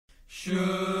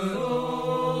Should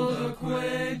old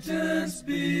acquaintance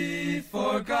be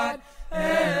forgot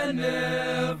and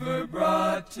never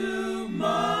brought to mind?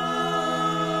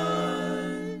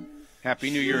 Happy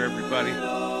New Year, everybody.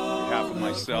 On behalf of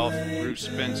myself, Bruce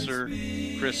Spencer,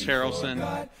 Chris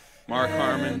Harrelson, Mark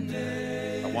Harmon,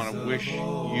 I want to wish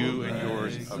you and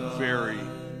yours a very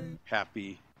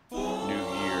happy New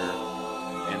Year.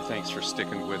 And thanks for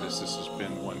sticking with us. This has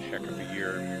been one heck of a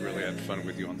year, and we really had fun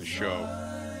with you on the show.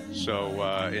 So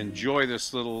enjoy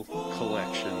this little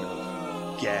collection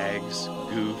of gags,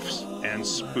 goofs, and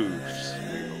spoofs.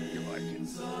 We hope you like it.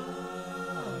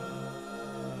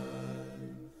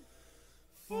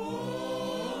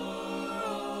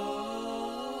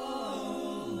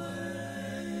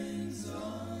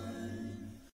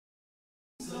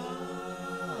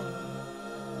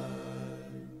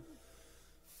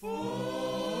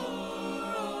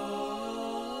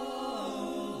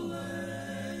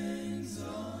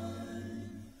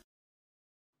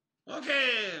 Ok,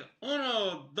 1,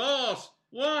 2,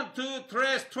 1, 2,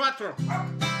 3, 4.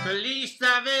 Feliz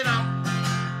Navidad.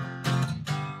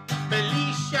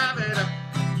 Feliz Navidad.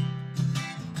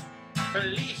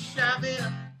 Feliz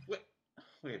Navidad.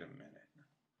 Wait a minute.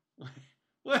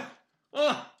 What?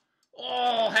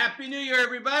 Oh, Happy New Year,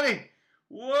 everybody.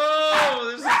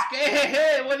 Whoa, this is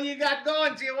hey, what do you got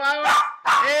going, Chihuahua?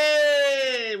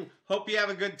 Hey, hope you have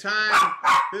a good time.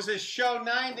 This is show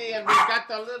 90, and we've got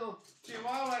the little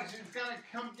Chihuahua. She's gonna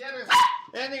come get us.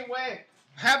 Anyway,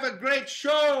 have a great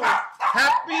show.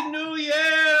 Happy New Year.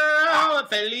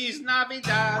 Feliz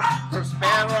Navidad.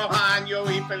 Prospero año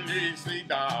y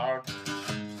felicidad.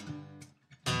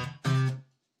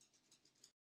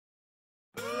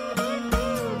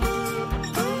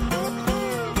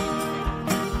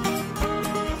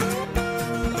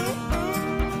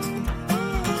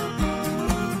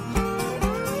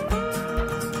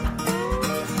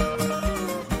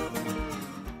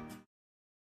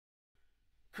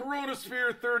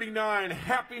 Coronasphere 39,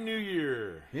 Happy New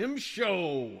Year. Him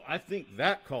show. I think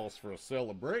that calls for a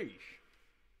celebration.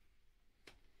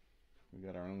 We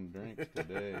got our own drinks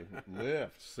today.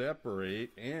 Lift,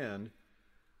 separate, and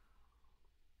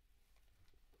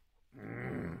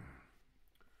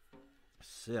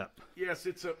sip. Yes,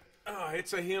 it's a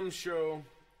hymn show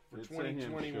for It's a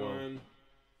 2021.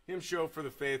 Hymn show for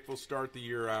the faithful. Start the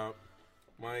year out.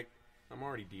 Mike, I'm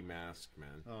already demasked,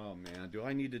 man. Oh man, do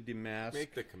I need to demask?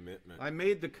 Make the commitment. I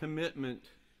made the commitment.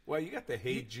 Well, you got the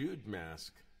Hey Jude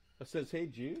mask. It says Hey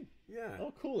Jude. Yeah.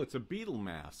 Oh, cool. It's a Beatle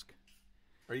mask.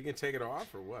 Are you gonna take it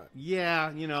off or what?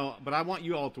 Yeah, but I want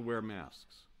you all to wear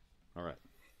masks. All right.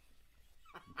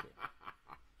 Okay.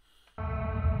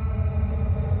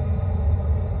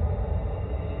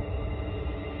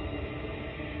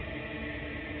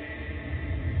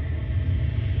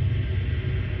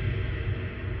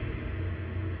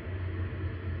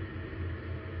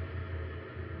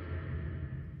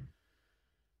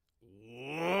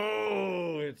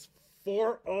 Whoa, it's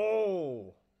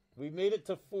 4-0. We made it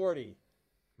to 40.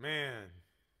 Man.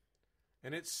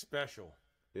 And it's special.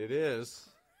 It is.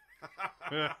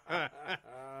 I'd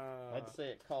say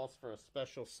it calls for a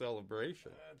special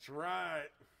celebration. That's right.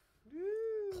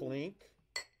 Clink,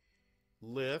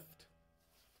 lift,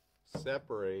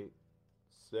 separate,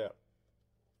 sip.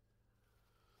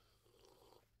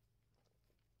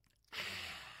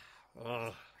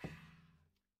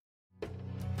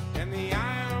 And the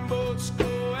iron boats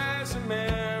go as the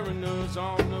mariners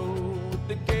all know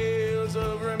the gales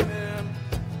of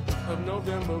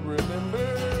November, remember.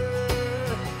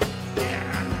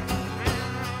 Yeah.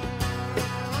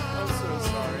 I'm so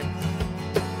sorry.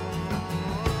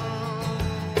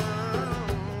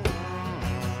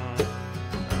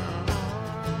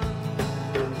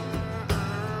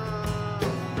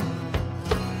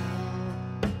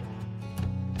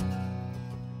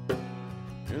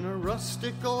 In a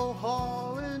rustic old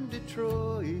hall in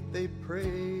Detroit, they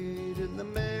prayed in the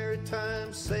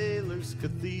Maritime Sailors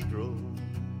Cathedral.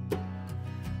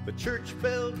 The church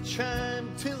bell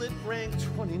chimed till it rang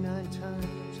 29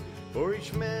 times for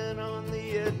each man on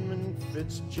the Edmund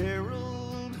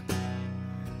Fitzgerald.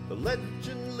 The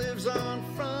legend lives on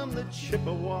from the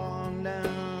Chippewa on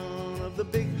down of the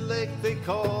big lake they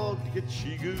called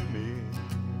Gitchigumi.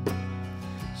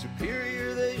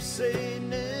 Superior, they say,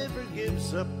 never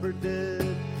gives up her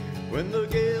dead when the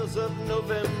gales of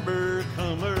November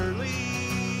come early.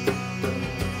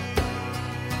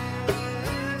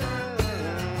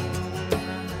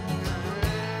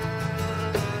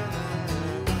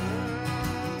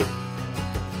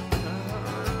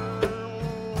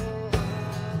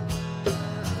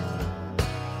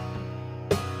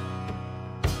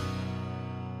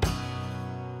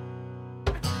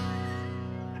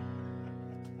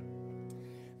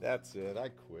 That's it. I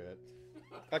quit.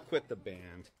 I quit the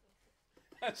band.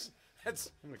 That's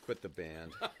I'm gonna quit the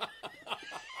band.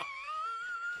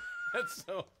 that's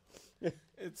so.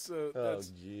 It's so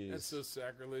jeez. that's so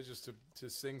sacrilegious to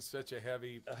sing such a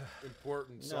heavy,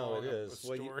 important No, song. it is. A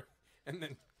Well, story, you- and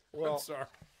then Well- I'm sorry.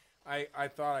 I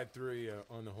thought I threw you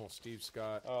on the whole Steve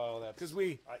Scott. Oh, that's because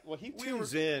he we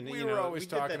tunes were, in. We you were know, always we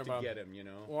did talking that about to get him. You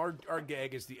know. Well, our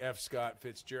gag is the F. Scott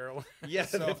Fitzgerald. Yeah.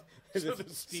 so the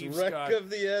the Steve wreck Scott.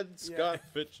 of the Ed Scott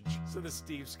Fitzgerald. So the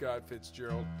Steve Scott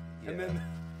Fitzgerald. Yeah.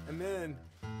 And then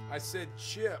I said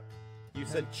Chip. You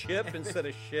said chip instead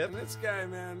of ship. And this guy,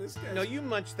 man, this guy. No, you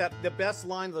munched the best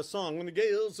line of the song. When the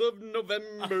gales of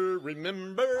November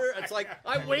remember. It's like,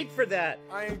 I wait for that.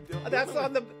 That's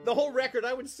on the whole record.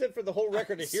 I would sit for the whole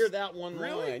record to hear that one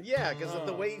Really? line. Yeah, because of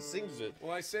the way he sings it.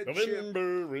 Well, I said Chip.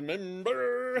 Remember,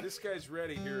 remember. This guy's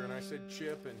ready here, and I said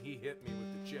Chip, and he hit me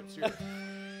with the chips here.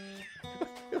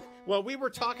 Well, we were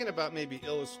talking about maybe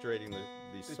illustrating the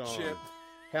The song. chip.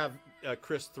 Have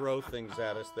Chris throw things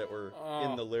at us that were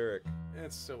in the lyric.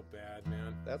 That's so bad,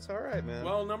 man. That's all right, man.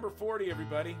 Well, number 40,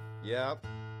 everybody. yeah.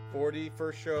 40,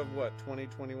 first show of what,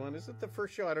 2021? Is it the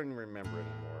first show? I don't even remember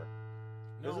anymore.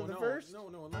 Is it the first?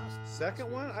 No,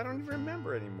 Second one? I don't even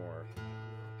remember anymore.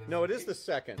 No, it is the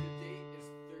second. The date is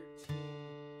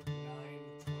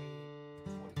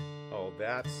 13/9/2020. Oh,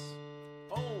 that's...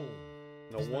 Oh.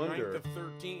 No it's wonder. The 9th of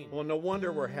 13. Well, no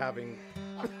wonder we're having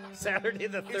Saturday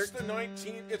the 13th. It's the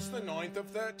 19th. It's the 9th of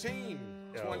 13.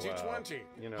 2020.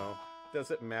 You know, does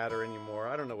it matter anymore?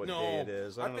 I don't know what day it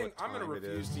is. I don't know what I'm going to time it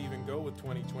refuse is. to even go with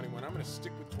 2021. I'm going to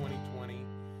stick with 2020. And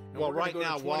Well, we're gonna right go to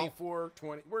now, while- 24,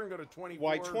 20. We're going to go to 24.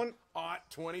 Why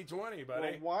 2020,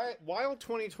 buddy. Well, while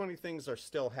 2020 things are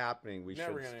still happening, we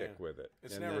Never should gonna stick end. with it.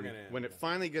 It's And never then gonna end, When it yeah.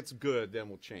 finally gets good, then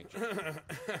we'll change it.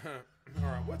 All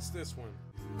right, what's this one?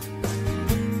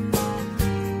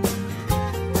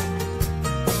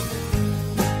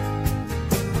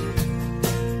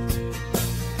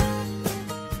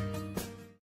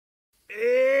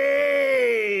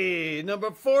 Hey,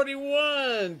 number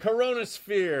 41,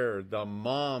 Coronasphere, the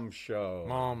Mom Show.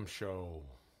 Mom show.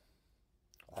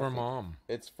 For mom.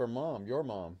 It's for Mom, your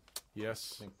mom.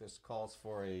 Yes. I think this calls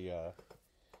for a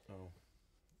Oh.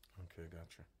 Okay,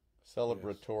 gotcha.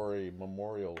 celebratory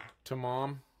memorial To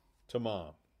mom. to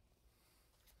Mom.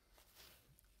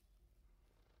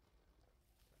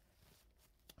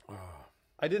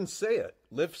 I didn't say it.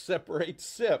 Lift, separate,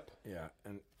 sip. Yeah,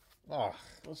 and Oh,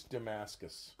 what's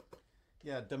Damascus?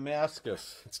 yeah,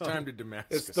 Damascus. It's time to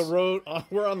Damascus. It's the road.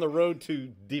 We're on the road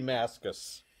to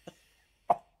Damascus.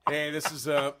 Hey, this is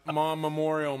a mom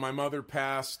memorial. My mother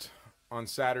passed on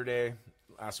Saturday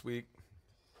last week,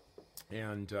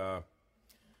 and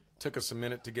took us a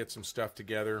minute to get some stuff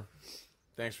together.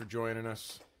 Thanks for joining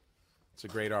us. It's a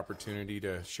great opportunity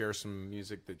to share some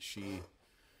music that she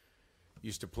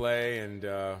used to play and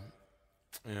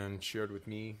shared with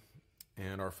me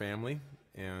and our family.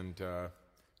 And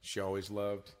she always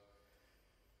loved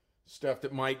stuff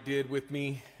that Mike did with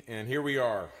me. And here we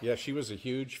are. Yeah, she was a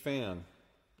huge fan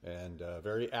and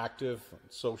very active on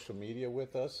social media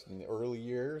with us in the early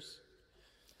years.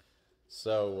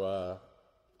 So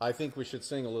I think we should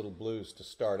sing a little blues to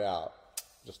start out.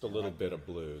 Just a little bit of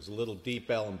blues, a little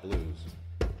Deep Ellum blues.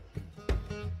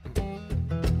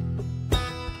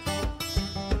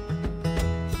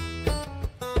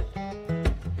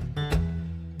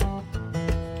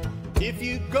 If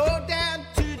you go down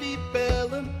to Deep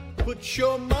Ellum, put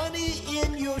your money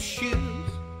in your shoes.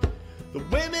 The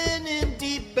women in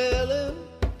Deep Ellum,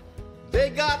 they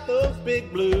got those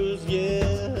big blues,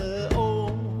 yeah.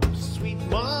 Oh, sweet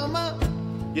mama,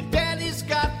 your daddy's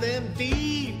got them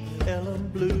Deep Ellum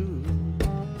blues.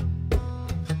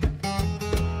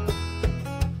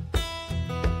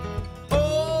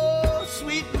 Oh,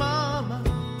 sweet mama,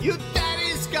 your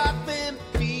daddy's got them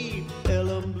Deep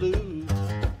Ellum blues.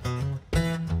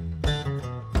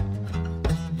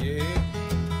 Yeah.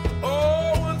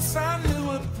 Oh, once I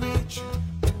knew a preacher,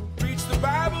 preached the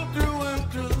Bible through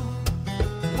and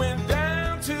through. Went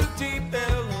down to Deep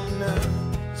Ellum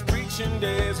now. His preaching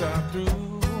days are through.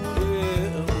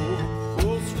 Yeah.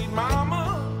 Oh, sweet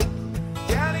mama,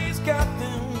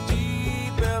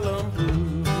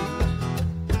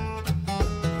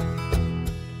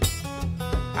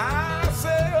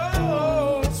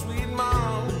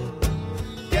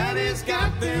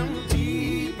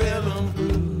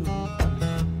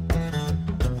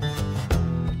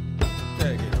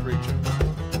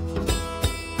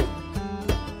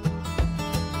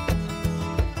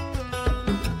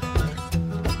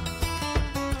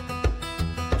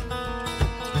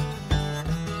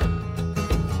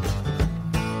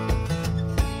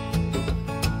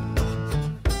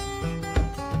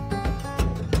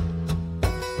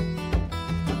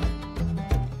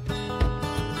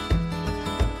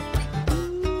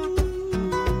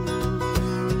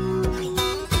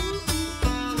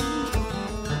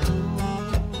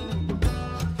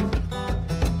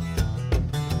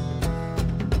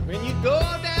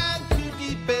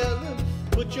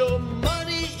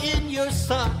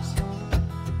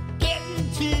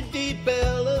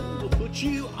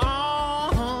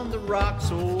 rocks.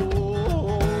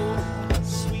 Oh,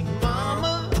 sweet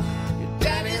mama, your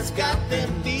daddy's got them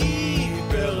deep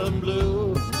Bellum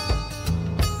blues.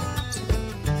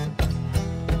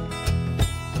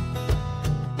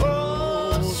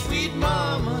 Oh, sweet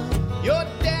mama, your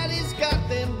daddy's got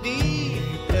them deep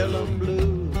Bellum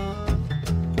blues.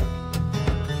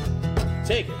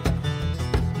 Take it.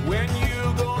 When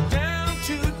you go down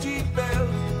to Deep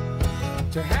Ellum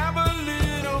to have a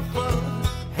little fun,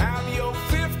 have your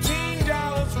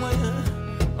 $15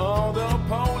 when all the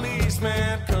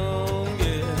policemen come,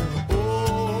 yeah.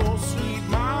 Oh, sweet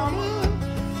mama,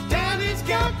 daddy's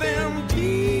got them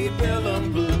Deep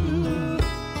Ellum blues.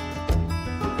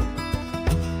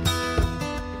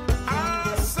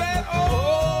 I said,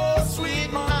 oh,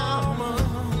 sweet mama,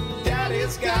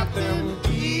 daddy's got them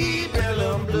Deep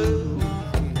Ellum blues.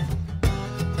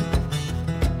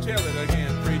 Tell it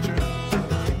again, preacher.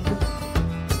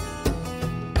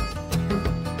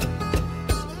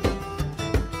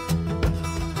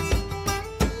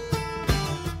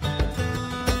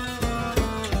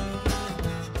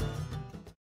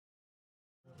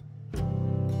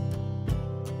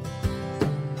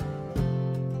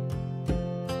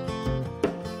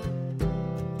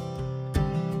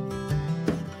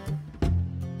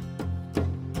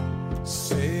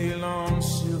 Sail on,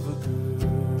 silver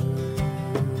girl,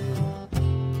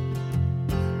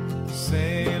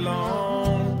 sail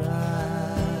on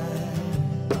by.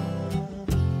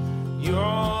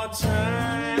 Your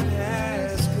time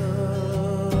has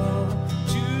come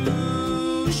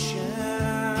to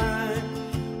shine.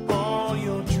 All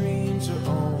your dreams are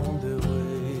on their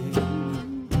way.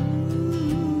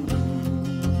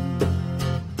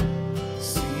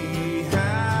 See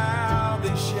how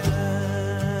they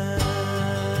shine.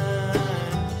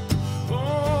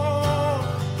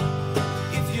 Oh,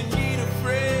 if you need a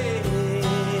friend,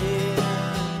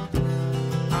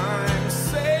 I'm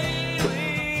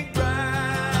sailing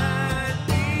right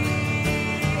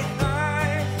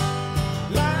behind,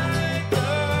 like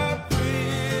a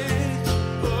bridge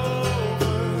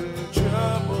over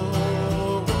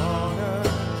troubled water.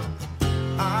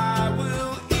 I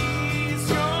will ease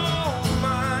your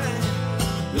mind,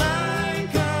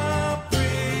 like a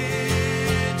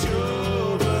bridge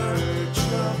over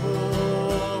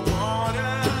troubled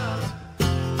waters.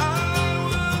 I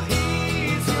will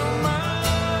ease your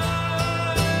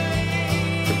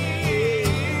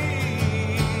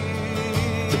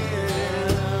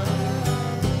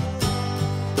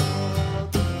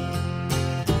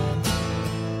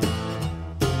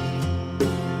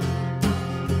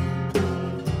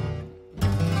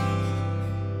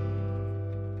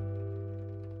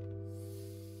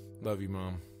Love you,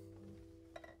 Mom.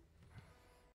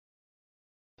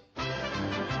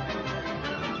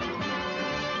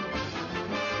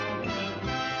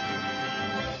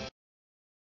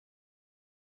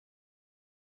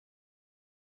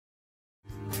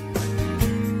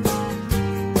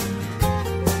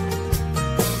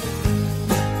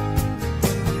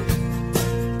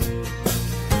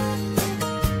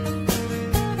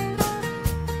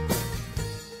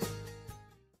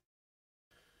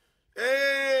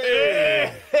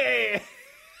 Hey! Hey!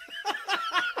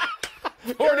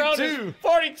 42!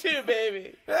 42,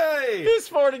 baby. Hey! Who's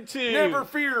 42? Never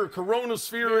fear,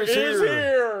 Coronasphere is Is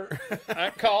here. here.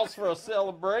 That calls for a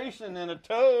celebration and a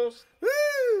toast.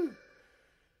 Woo!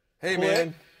 Hey, Click.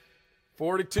 man.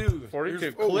 42. 42.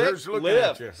 Here's, Click, here's looking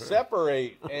at you. lift,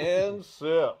 separate, and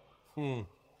sip. Ooh,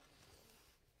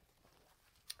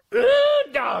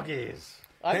 doggies.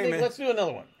 I Hey, think man. let's do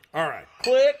another one. All right.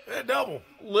 Click, Hey, double.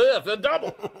 lift, a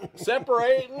double.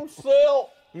 Separate and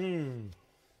sip.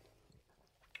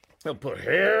 They'll put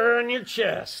hair in your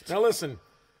chest. Now listen,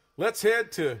 let's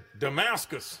head to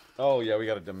Damascus. Oh yeah, we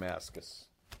got a Damascus.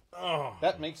 Oh,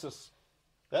 That makes us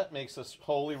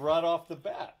holy right off the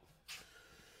bat.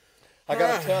 I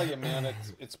gotta tell you, man,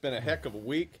 it's been a heck of a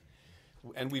week,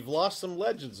 and we've lost some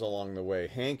legends along the way.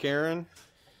 Hank Aaron,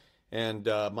 and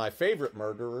my favorite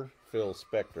murderer, Phil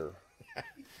Spector.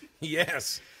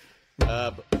 yes.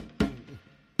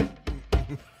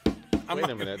 Wait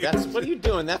a minute, that's what are you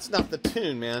doing? That's not the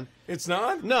tune, man. It's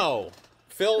not? No,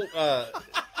 Phil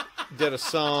did a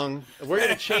song. We're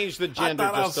gonna change the gender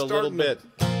thought I just a was little starting bit.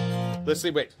 Let's see.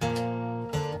 Wait.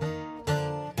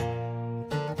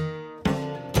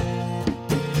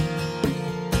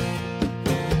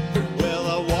 Well,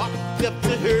 I walked up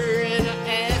to her and I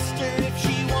asked her if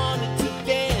she wanted to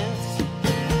dance.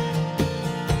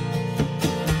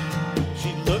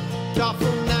 She looked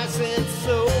awful nice, and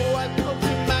so I thought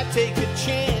we might take a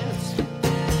chance.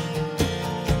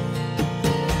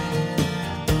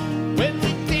 When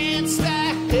we danced,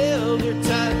 I held her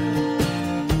tight.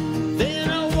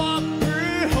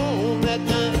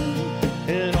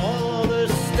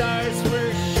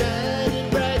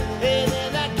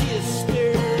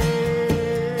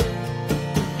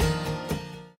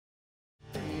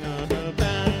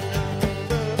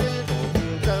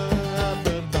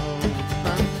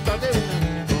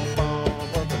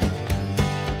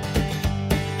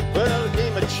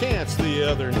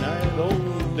 other night.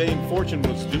 Old Dame Fortune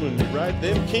was doing me right.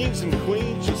 Them kings and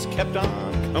queens just kept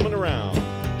on coming around.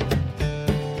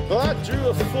 Well, I drew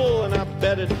a full and I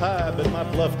betted high, but my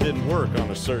bluff didn't work on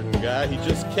a certain guy. He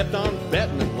just kept on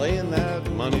betting and laying that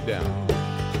money down.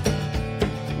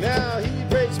 Now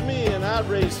he raised me and I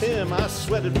raised him. I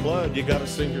sweated blood, you gotta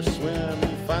sink or swim.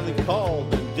 He finally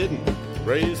called and didn't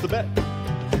raise the bet.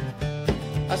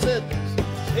 I said,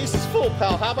 ace is full,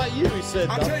 pal, how about you? He said,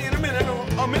 I'll tell you in a minute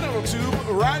or two,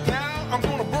 but right now I'm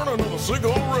gonna burn another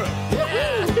cigarette.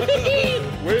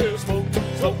 Well,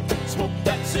 smoke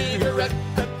that cigarette.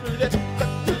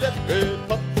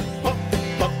 Puff, puff,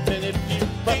 puff, and if you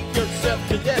puff yourself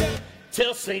to death,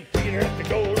 tell St. Peter at the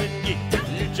Golden Gate,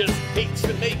 you just hates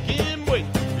to make him wait.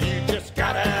 You just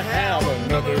gotta have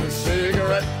another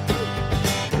cigarette.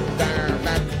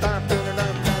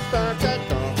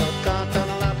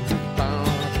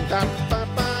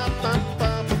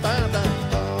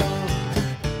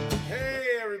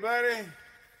 Hey, everybody.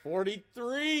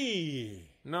 43.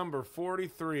 Number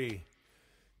 43.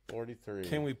 43.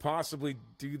 Can we possibly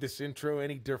do this intro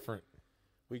any different?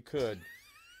 We could.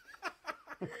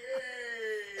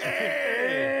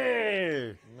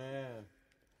 Hey! Man.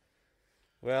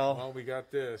 Well, Well, we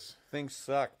got this. things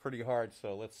suck pretty hard,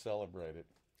 so let's celebrate it.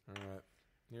 All right.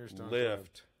 Here's Don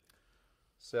Lift.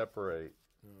 Separate.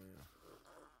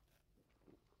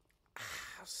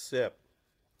 Sip.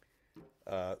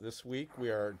 This week we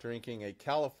are drinking a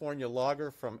California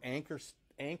lager from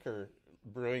Anchor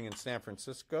Brewing in San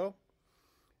Francisco.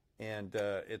 And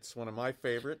it's one of my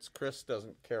favorites. Chris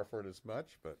doesn't care for it as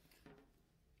much, but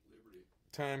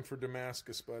Time for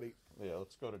Damascus, buddy. yeah,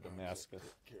 let's go to Damascus.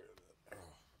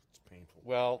 It's painful.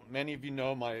 Well, many of you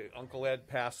know my Uncle Ed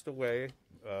passed away,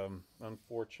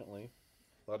 unfortunately.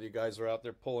 A lot of you guys are out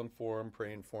there pulling for him,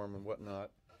 praying for him, and whatnot.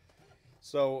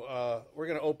 So we're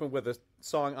going to open with a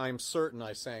song I'm certain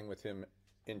I sang with him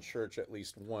in church at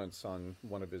least once on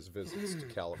one of his visits to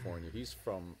California. He's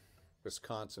from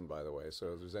Wisconsin, by the way, so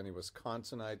if there's any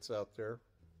Wisconsinites out there.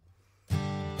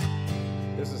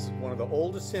 This is one of the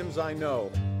oldest hymns I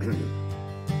know.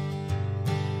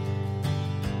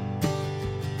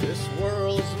 This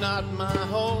world's not my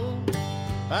home,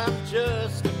 I'm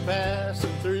just a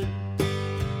passing through.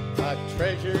 My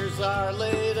treasures are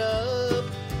laid up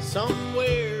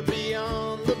somewhere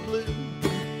beyond the blue.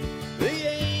 The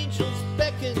angels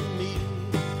beckon me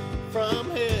from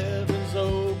heaven's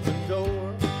open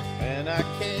door, and I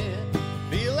can't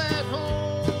feel at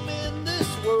home in this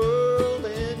world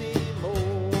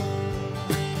anymore.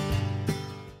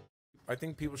 I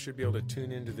think people should be able to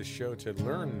tune into the show to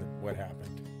learn what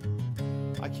happened.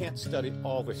 I can't study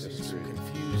all the Some history.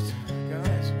 confused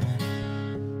guys.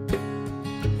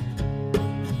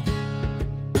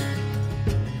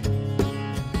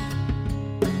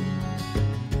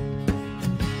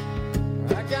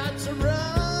 I got to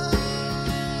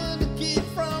run to keep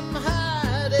from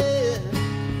hiding,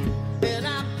 and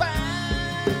I'm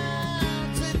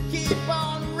bound to keep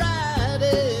on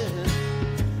riding.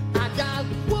 I got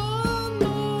one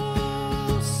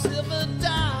more silver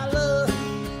dollar,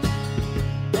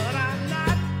 but I'm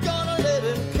not gonna let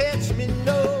him catch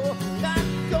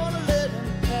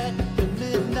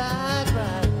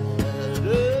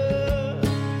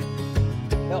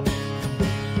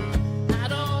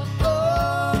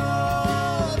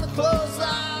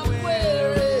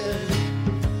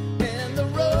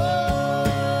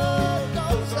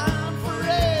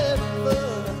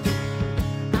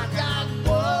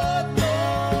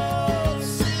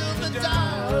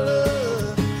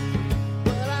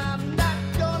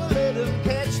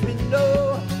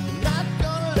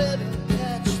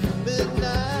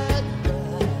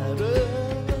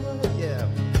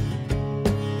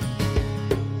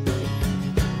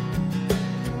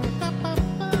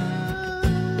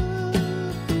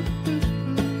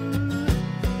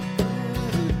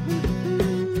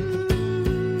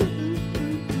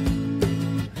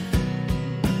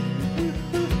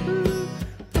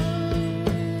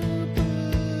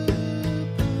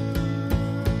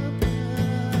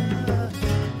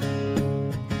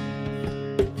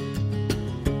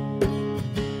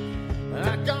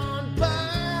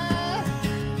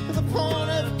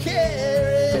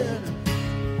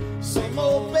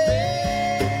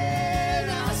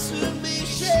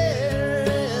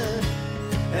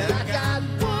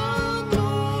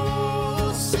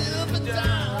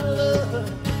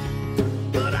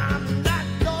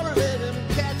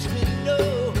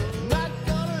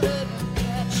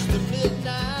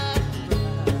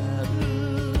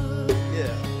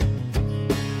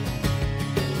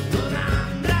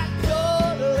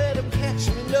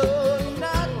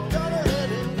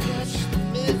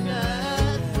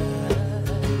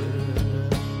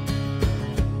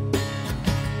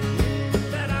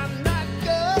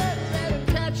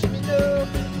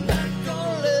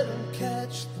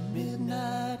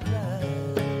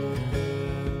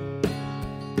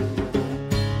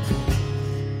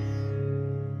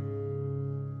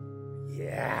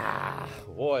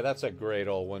Boy, that's a great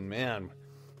old one, man.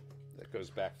 That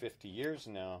goes back 50 years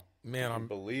now. Man, Can you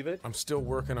believe it? I'm still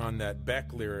working on that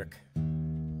Beck lyric.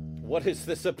 What is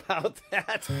this about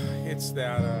that? It's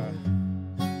that,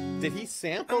 Did he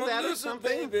sample that or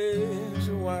something? Baby,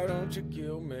 so why don't you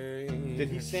kill me? Did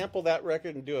he sample that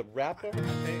record and do a rap over?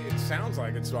 It sounds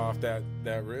like it's off that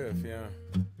riff, yeah.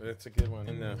 But it's a good one.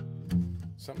 And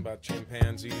something about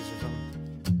chimpanzees or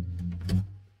something.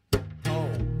 Oh.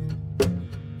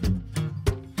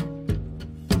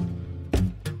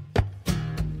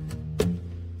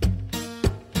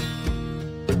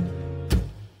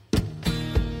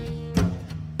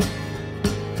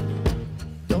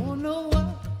 Don't know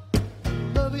why I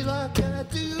love you like I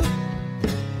do.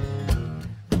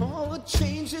 All the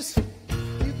changes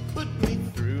you put me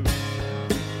through.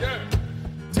 Yeah.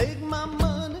 Take my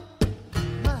money,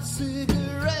 my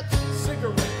cigarettes.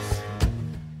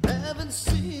 Haven't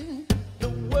seen the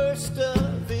worst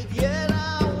of it yet.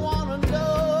 I wanna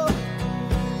know,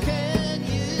 can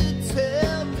you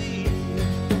tell me,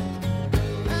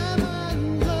 am I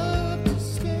in love or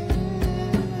scared?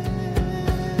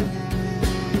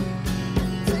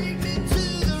 Take me to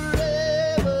the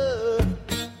river,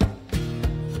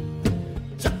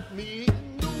 drop me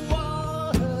in the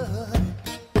water.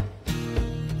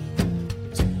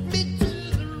 Take me to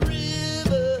the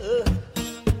river,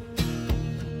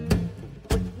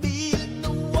 put me in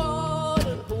the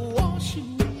water,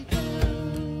 washing me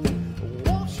down,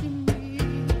 washing me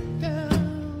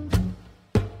down.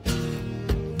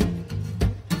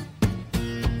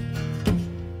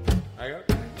 I got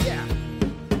it. Yeah.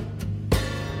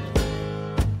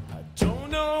 I don't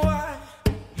know why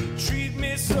you treat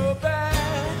me so bad.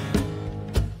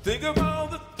 Think of all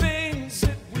the things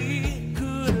that we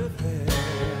could have had.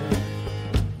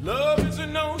 Love is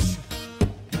an ocean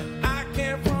that I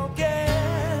can't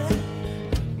forget.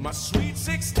 My sweet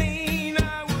 16,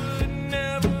 I would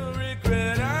never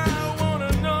regret. I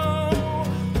wanna know,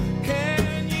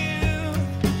 can you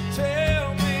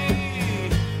tell me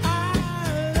I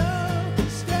love to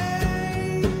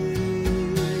stay?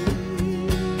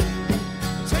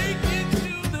 Take me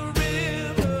to the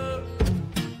river,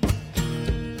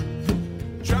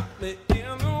 drop me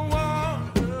in the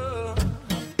water.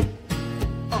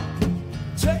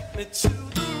 Take me to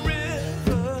the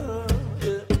river,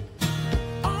 yeah.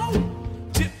 Oh,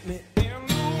 dip me in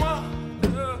the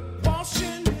water,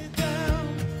 washing me down,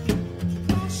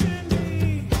 washing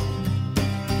me.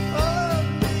 Hug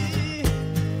me,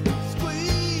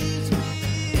 squeeze me,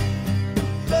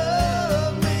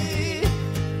 love me,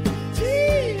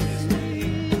 tease me,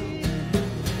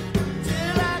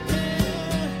 till I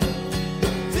can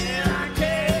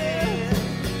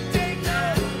take no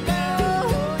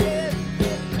more. Yeah,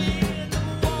 get me in the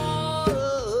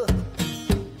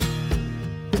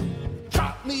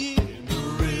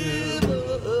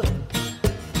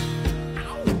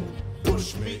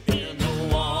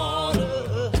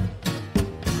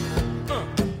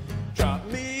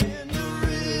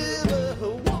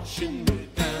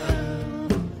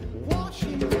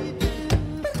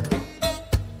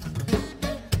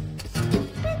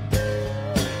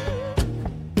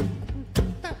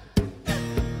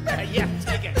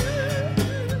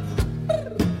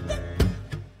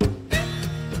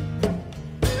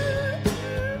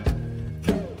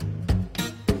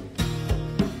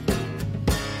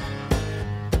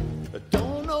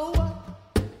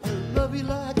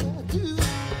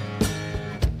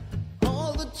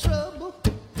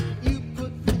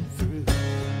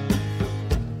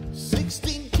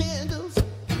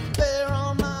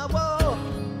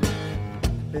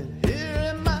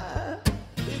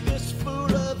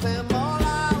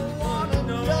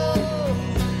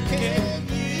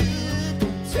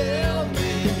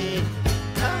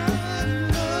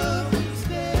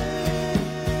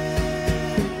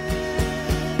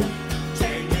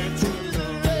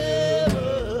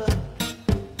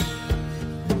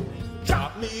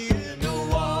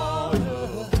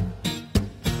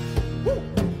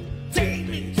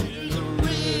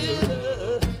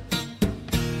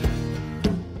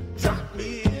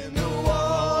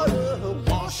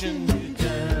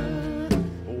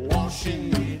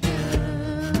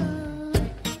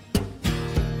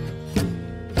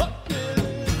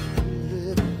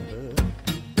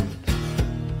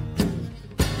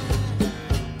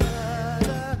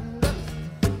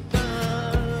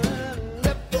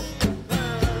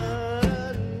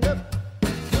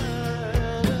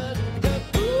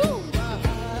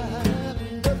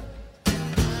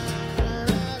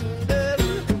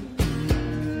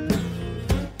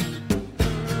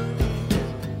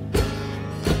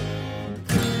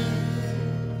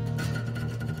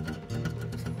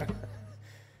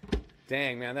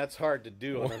Dang, man, that's hard to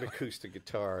do on an acoustic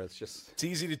guitar. It's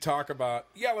easy to talk about.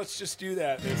 Yeah, let's just do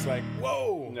that. And it's like,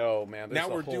 whoa. No, man. Now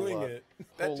we're doing it.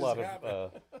 That Whole just lot happened.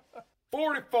 of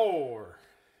 44.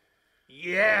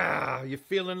 Yeah, you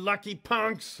feeling lucky,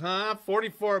 punks, huh?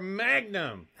 44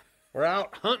 Magnum. We're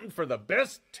out hunting for the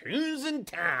best tunes in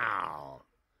town.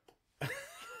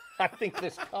 I think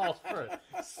this calls for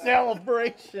a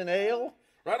celebration ale.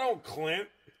 Right on, Clint.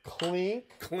 Clink,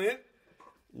 Clint.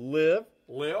 live,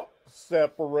 Lil.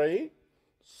 separate,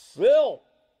 fill.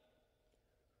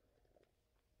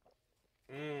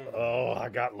 Oh, I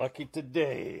got lucky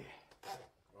today.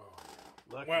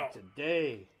 Lucky Well.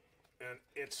 today. And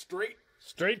it's straight.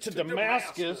 Straight to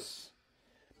Damascus.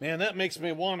 Man, that makes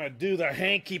me want to do the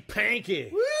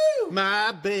hanky-panky. Woo!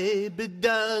 My baby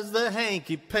does the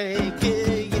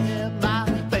hanky-panky. Yeah, my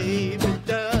baby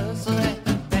does the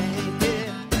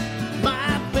hanky-panky.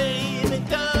 My baby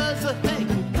does the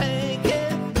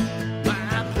hanky-panky.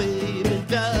 My baby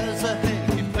does the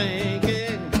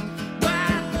hanky-panky.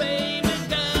 My baby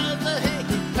does the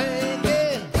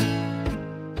hanky-panky.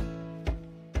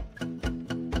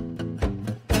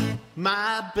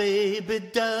 My baby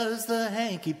does the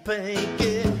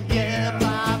hanky-panky. Yeah,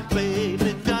 my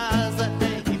baby does the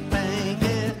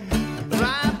hanky-panky.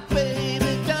 My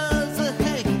baby does the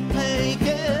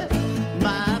hanky-panky.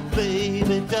 My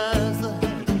baby does the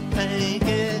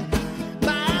hanky-panky.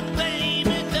 My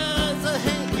baby does the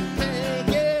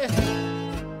hanky-panky.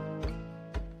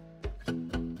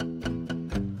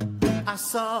 I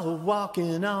saw her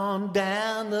walking on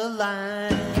down the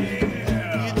line.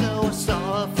 You know, I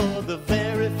saw her for the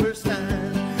very first time.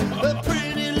 A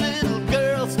pretty little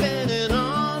girl standing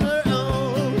on her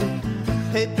own.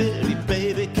 Hey, Billy,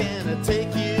 baby, can I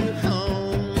take you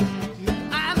home?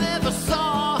 I never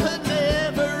saw her,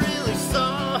 never really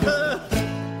saw her.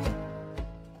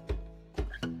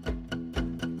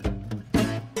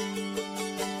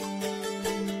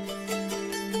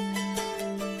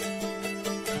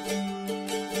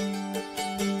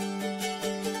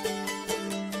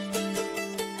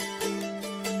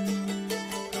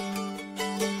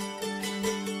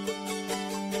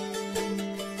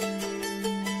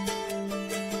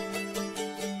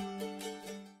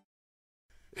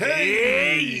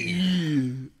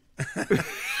 Hey!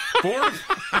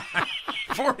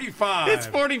 45. It's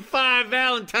 45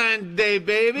 Valentine's Day,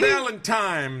 baby.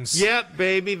 Valentine's. Yep,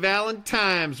 baby,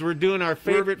 Valentine's. We're doing our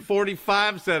favorite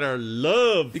 45s that are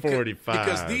love 45.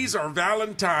 Because these are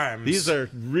Valentine's. These are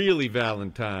really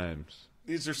Valentine's.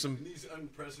 These are some. These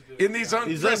unprecedented. In these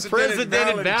These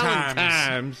unprecedented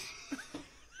Valentine's.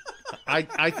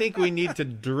 Valentine's. I think we need to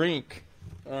drink,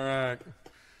 All right.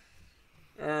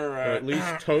 All right. or at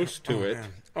least toast to it. Man.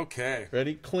 Okay.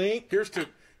 Ready? Clink. Here's to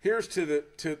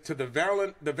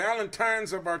the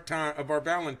Valentines of our time, of our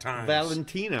Valentines.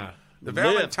 Valentina. The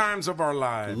Valentines of our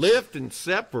lives. Lift and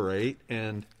separate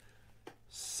and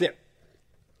sip.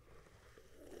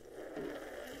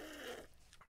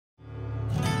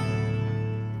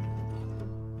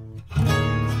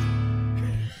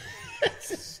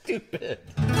 Stupid.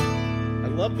 I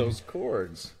love those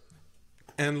chords.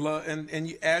 And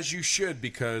you, as you should,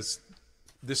 because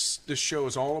this show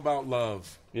is all about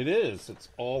love. It is. It's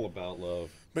all about love.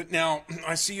 But now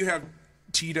I see you have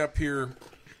teed up here.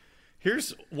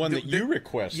 Here's one that you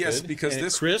requested. Yes, because and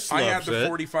this Chris I loves have the it.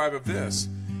 45 of this,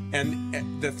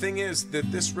 and the thing is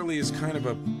that this really is kind of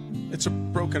it's a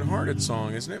broken-hearted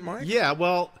song, isn't it, Mike? Yeah,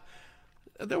 well,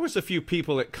 there was a few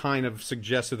people that kind of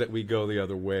suggested that we go the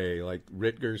other way, like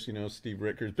Ritkers, you know, Steve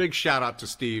Ritkers. Big shout out to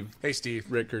Steve. Hey, Steve.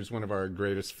 Ritkers, one of our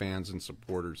greatest fans and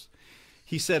supporters.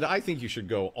 He said, I think you should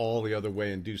go all the other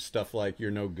way and do stuff like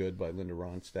You're No Good by Linda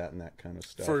Ronstadt and that kind of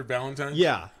stuff. For Valentine's?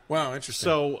 Yeah. Wow, interesting.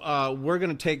 So we're going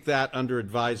to take that under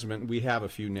advisement. We have a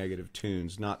few negative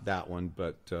tunes, not that one,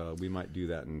 but we might do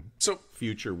that in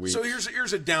future weeks. So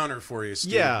here's a downer for you,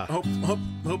 Steve. Yeah. Hope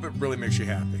it really makes you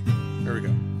happy. Here we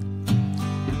go.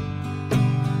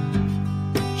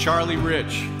 Charlie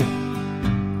Rich.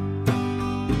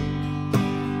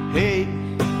 Hey,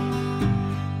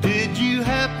 did you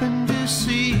happen to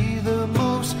see the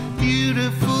most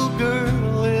beautiful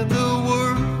girl in the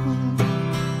world?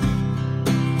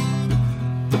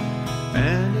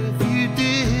 And if you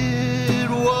did,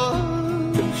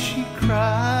 was she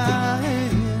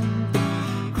crying,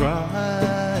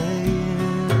 crying?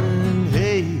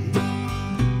 Hey,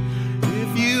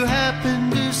 if you happen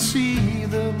to see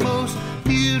the most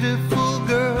beautiful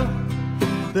girl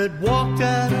that walked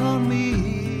out on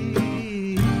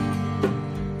me,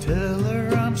 tell her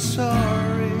I'm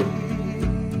sorry.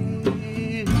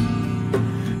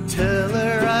 Tell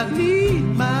her I need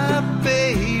my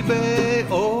baby.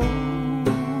 Oh,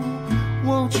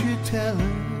 won't you tell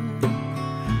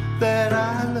that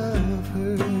I love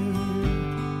her.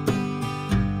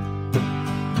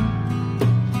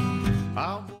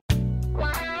 I'll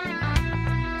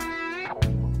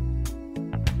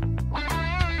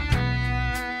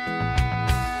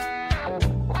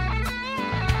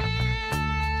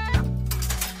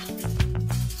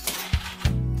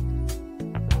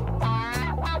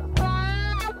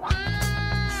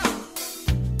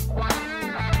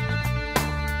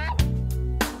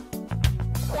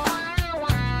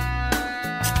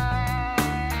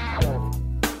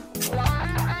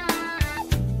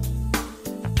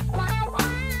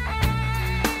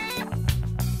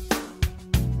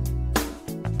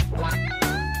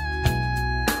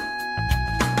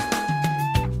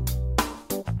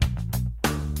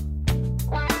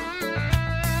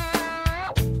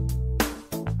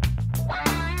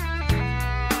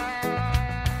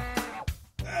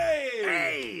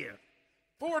Hey!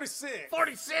 46.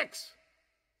 46.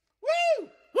 Woo!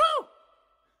 Woo!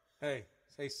 Hey,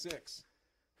 say 6.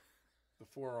 The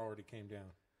 4 already came down.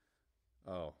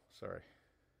 Oh, sorry.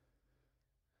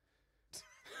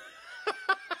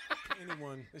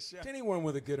 Anyone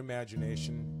with a good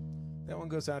imagination, that one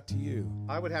goes out to you.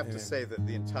 I would have to And- say that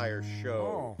the entire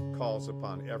show calls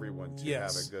upon everyone to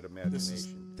have a good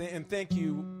imagination. And thank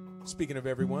you, speaking of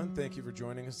everyone, thank you for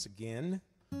joining us again.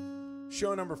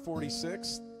 Show number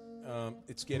 46.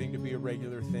 It's getting to be a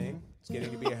regular thing. It's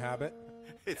getting to be a habit.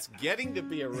 It's getting to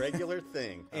be a regular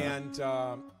thing. And,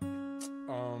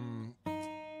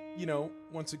 you know,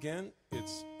 once again,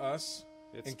 it's us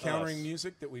encountering us.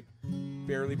 music that we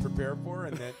barely prepare for,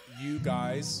 and that you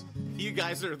guys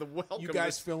are the welcome. You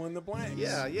guys fill in the blanks.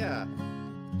 Yeah, yeah.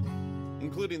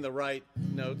 Including the right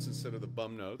notes instead of the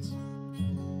bum notes.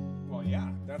 Well, yeah,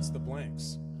 that's the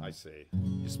blanks. I see.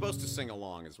 You're supposed to sing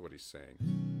along, is what he's saying.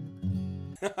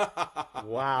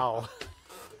 Wow.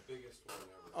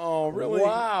 Oh, really?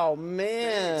 Wow,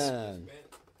 man.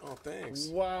 Oh, thanks.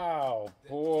 Wow,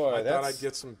 boy. I thought I'd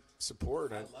get some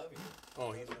support. I love you.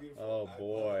 Oh, Oh,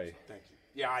 boy. thank you.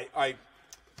 Yeah,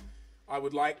 I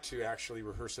would like to actually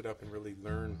rehearse it up and really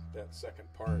learn that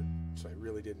second part, so I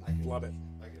really didn't flub it.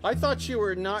 I thought you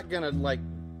were not going to, like,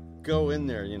 go in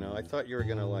there, you know. I thought you were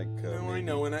going to, like... No, I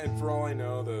know, and for all I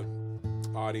know, the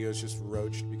audio's just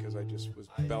roached because I just was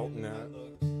belting at it.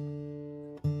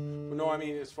 Well, no, I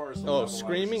mean, as far as the Oh, level,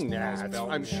 screaming? I was Nah,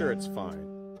 belting I'm at sure it. it's fine.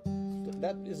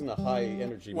 That isn't a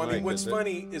high-energy Well, I mic, mean, what's is it?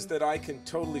 funny is that I can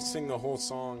totally sing the whole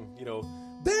song, you know,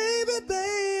 baby,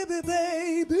 baby,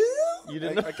 baby. You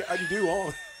didn't I can do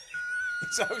all.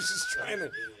 So I was just trying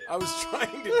to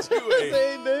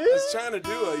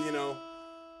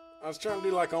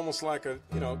do like almost like a,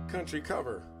 you know, country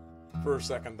cover for a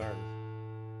second there.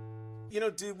 You know,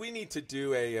 dude, we need to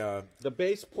do a. The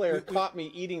bass player caught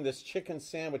me eating this chicken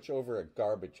sandwich over a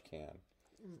garbage can.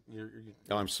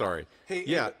 Oh, I'm sorry. Hey,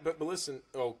 yeah. but listen.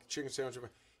 Oh, chicken sandwich.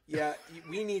 Yeah,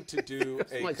 we need to do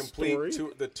a my complete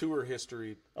story. the tour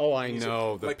history. Oh, I music.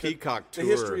 know. The Like Peacock tour. The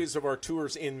histories of our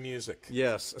tours in music.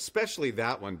 Yes, especially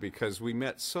that one because we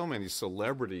met so many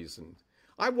celebrities. And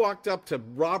I walked up to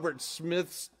Robert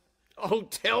Smith's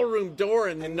hotel room door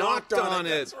and knocked on it.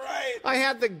 That's right. I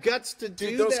had the guts to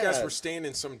do Dude, that. those guys were staying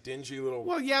in some dingy little.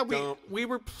 Well, yeah, dump. we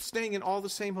were staying in all the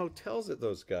same hotels that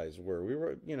those guys were. We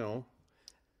were, you know,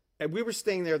 and we were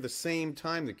staying there the same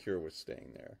time the Cure was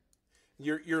staying there.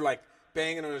 You're like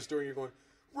banging on his door. And you're going,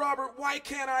 Robert, why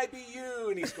can't I be you?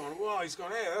 And he's going, well, hey,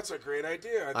 that's a great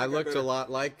idea. I looked better... a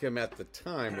lot like him at the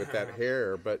time with that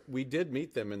hair, but we did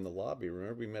meet them in the lobby.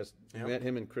 Remember, we met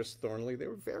him and Chris Thornley. They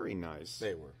were very nice.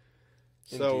 They were.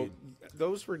 So Indeed.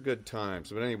 those were good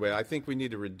times. But anyway, I think we need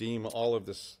to redeem all of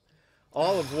this,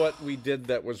 all of what we did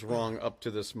that was wrong up to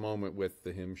this moment with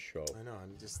the Hymn Show. I know.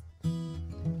 I'm just.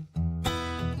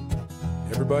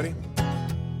 Everybody,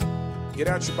 get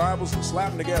out your Bibles and slap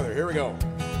them together. Here we go.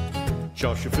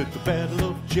 Joshua fit the battle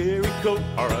of Jericho,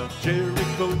 around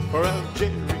Jericho, around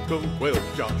Jericho. Well,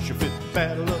 Joshua fit the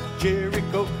battle of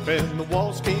Jericho, and the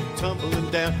walls came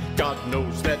tumbling down. God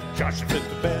knows that Joshua fit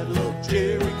the battle of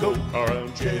Jericho,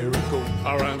 around Jericho,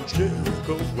 around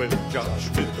Jericho. Well,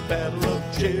 Joshua fit the battle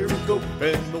of Jericho,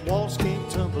 and the walls came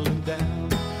tumbling down.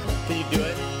 Can you do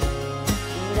it?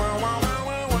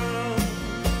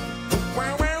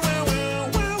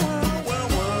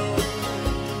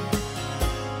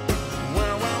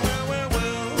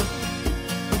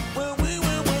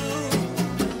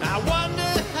 I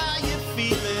wonder how you're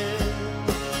feeling.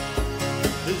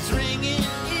 It's ringing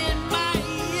in my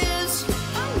ears,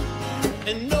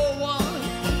 and no one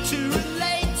to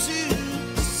relate to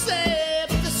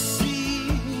except the sea.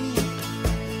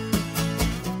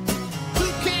 Who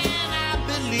can I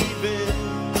believe in?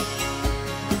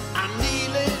 I'm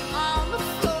kneeling on the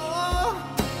floor.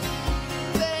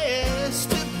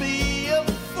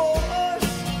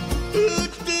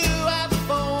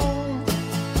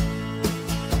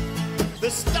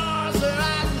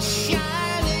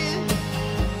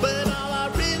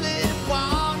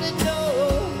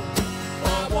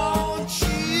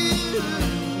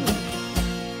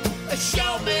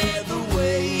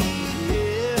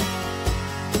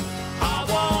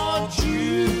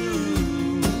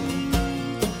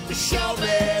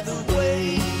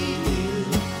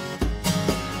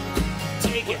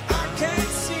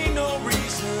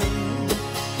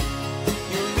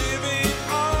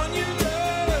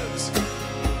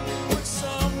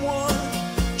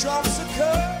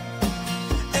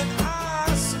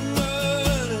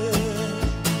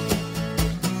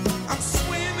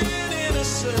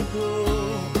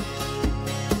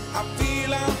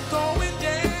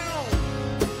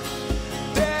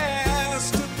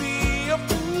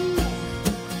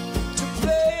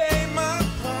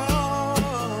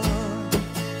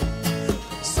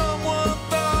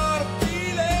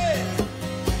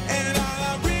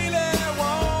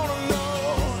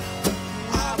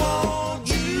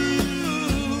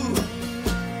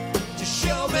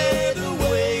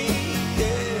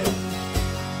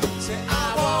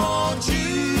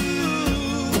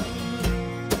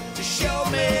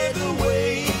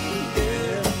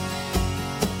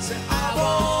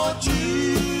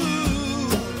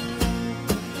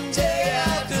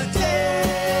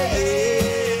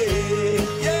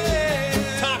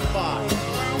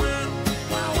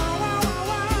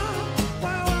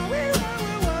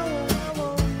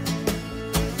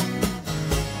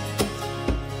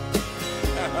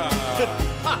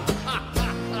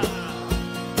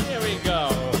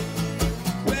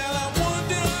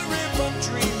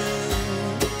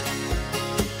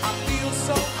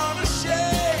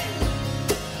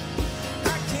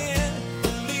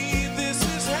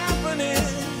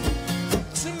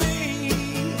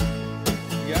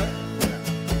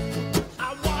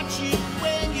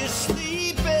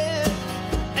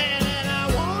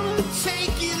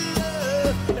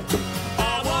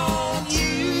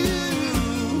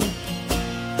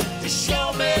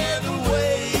 show me the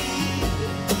way.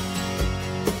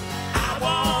 I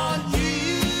want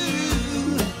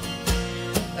you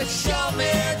to show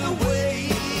me the way.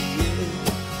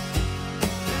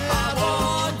 I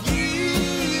want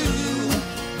you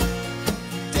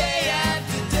day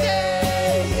after day.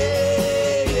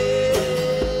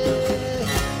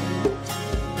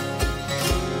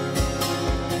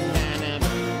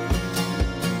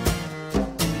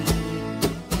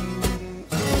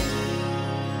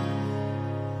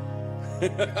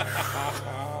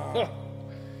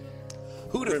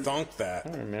 Who'd have thunk that? I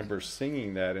remember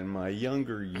singing that in my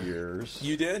younger years.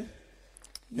 You did? It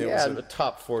Yeah, was the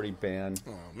top 40 band.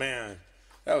 Oh man,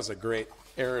 that was a great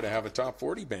era to have a top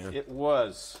 40 band. It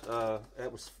was.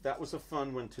 That was a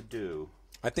fun one to do.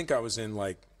 I think I was in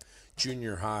like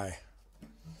junior high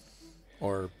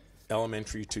or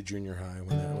elementary to junior high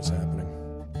when that was happening.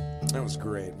 That was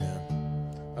great,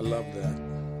 man. I loved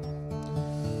that.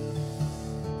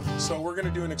 So we're going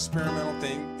to do an experimental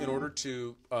thing in order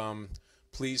to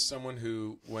please someone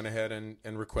who went ahead and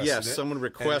requested it. Yes, someone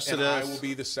requested and us. I will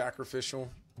be the sacrificial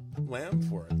lamb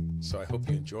for it. So I hope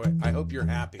you enjoy it. I hope you're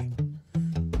happy.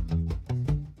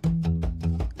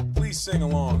 Please sing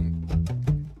along.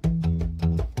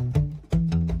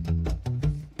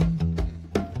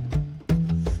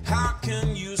 How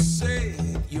can you say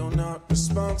you're not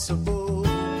responsible?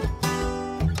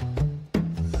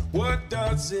 What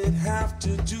does it have to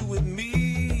do with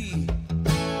me?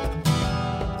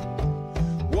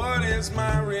 What is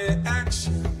my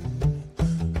reaction?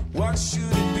 What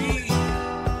should it be?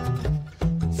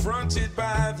 Confronted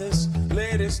by this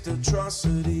latest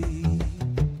atrocity,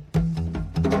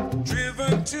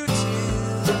 driven to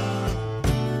tears,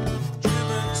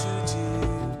 driven to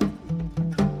tears,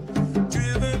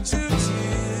 driven to tears.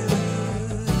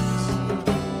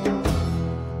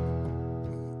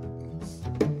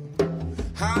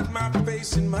 Hide my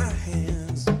face in my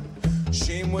hands,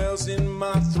 shame wells in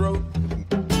my throat.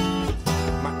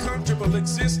 My comfortable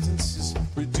existence is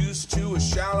reduced to a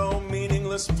shallow,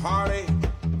 meaningless party.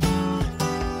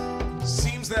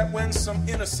 Seems that when some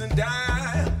innocent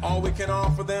die, all we can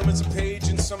offer them is a page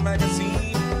in some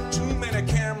magazine. Too many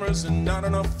cameras and not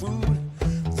enough food.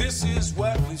 This is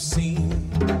what we've seen.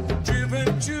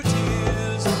 Driven to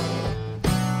tears,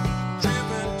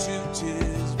 driven to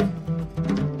tears,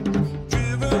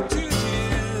 driven to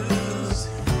tears,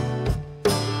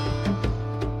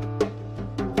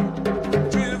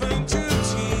 driven to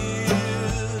tears,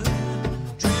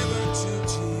 driven to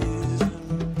tears,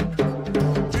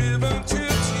 driven to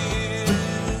tears.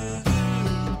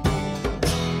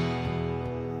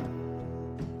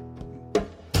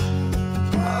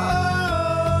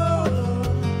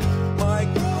 My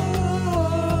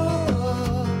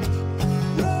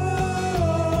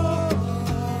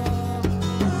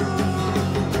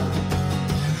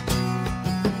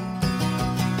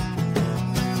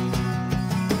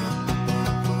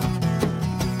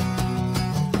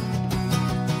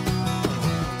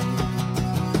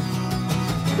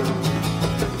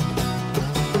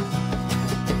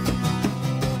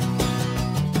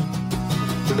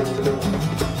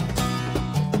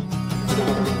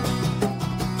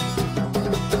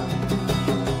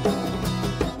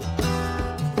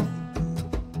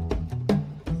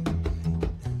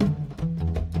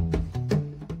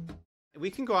We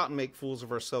can go out and make fools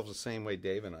of ourselves the same way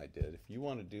Dave and I did. If you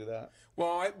want to do that.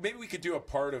 Well, maybe we could do a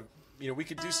part of, we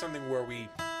could do something where we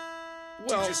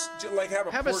Well, just like have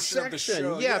a portion of the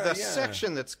show. Yeah, the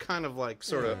section that's kind of like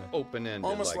sort of open-ended.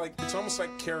 Almost like it's almost like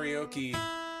karaoke,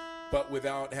 but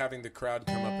without having the crowd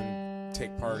come up and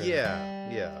take part in it.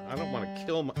 Yeah. I don't want to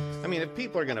kill I mean, if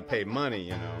people are going to pay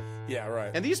money, Yeah,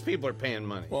 right. And these people are paying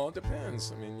money. Well, it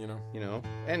depends. I mean,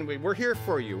 And we're here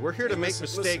for you. We're here to make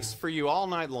mistakes for you all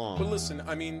night long. But listen,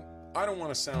 I mean, I don't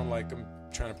want to sound like I'm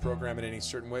trying to program it any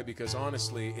certain way because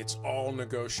honestly, it's all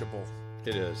negotiable.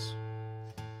 It is.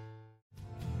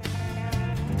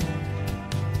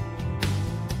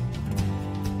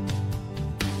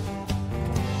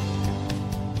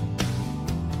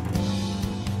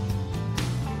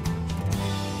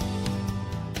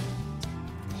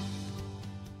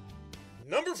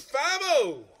 Number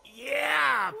 50.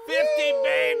 Yeah, 50,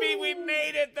 baby. We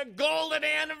made it. The golden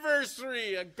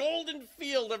anniversary. A golden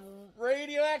field of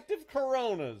radioactive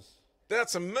coronas.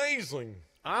 That's amazing.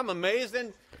 I'm amazed.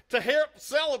 And to help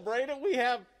celebrate it, we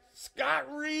have Scott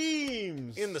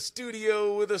Reams In the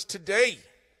studio with us today.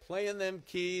 playing them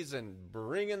keys and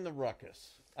bringing the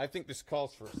ruckus. I think this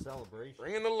calls for a celebration.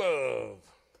 Bringing the love.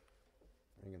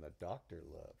 Bringing the doctor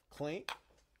love. Clink.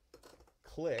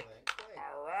 Click.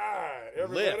 All right,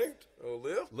 everybody. Lift. Oh,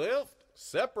 lift. Lift.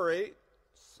 Separate.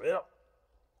 Sip.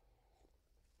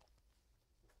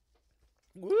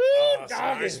 Woo, It's a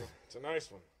nice one. It's a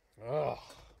nice one. Oh,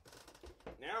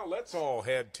 Now let's all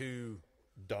head to.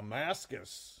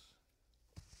 Damascus.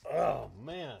 Oh,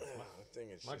 man. That thing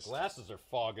is My just, glasses are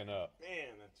fogging up. man,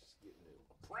 that's just getting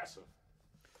oppressive.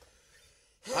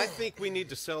 I think we need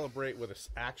to celebrate with an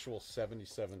actual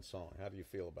 77 song. How do you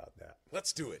feel about that?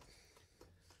 Let's do it.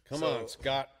 Come So- on,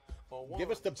 Scott.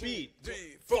 Give us the beat.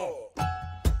 3, 4.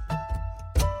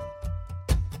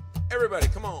 Everybody,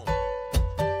 come on.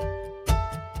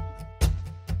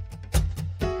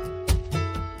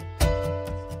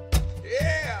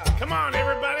 Yeah. come on,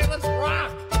 everybody, let's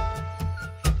rock.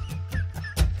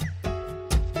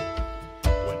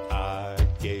 When I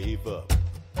gave up,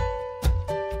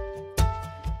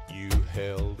 you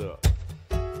held up.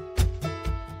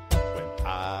 When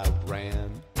I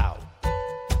ran out,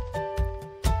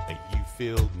 you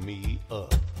filled me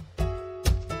up.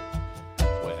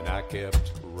 When I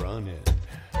kept running,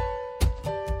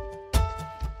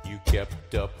 you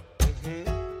kept up.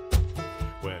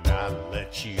 When I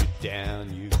let you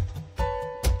down, you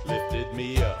lifted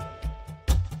me up.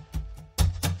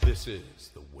 This is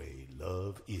the way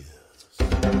love is.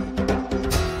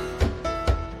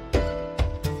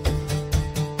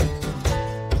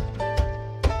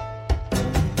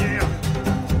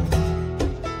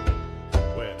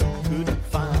 When I couldn't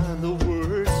find the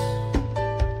words,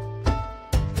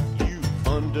 you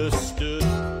understood.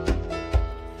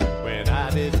 When I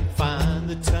didn't find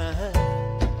the time,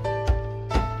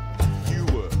 you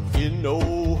were in no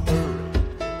hurry.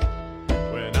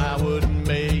 When I wouldn't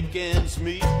make ends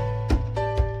meet,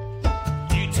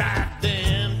 you tied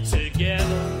them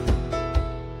together.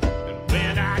 And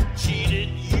when I cheated,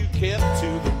 you kept to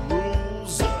the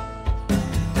rules.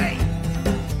 Hey,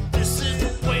 this is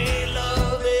the way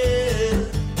love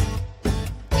is.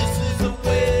 This is the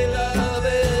way love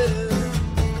is.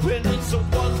 When it's a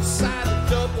one-sided,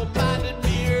 double-minded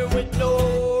mirror with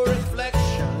no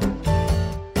reflection.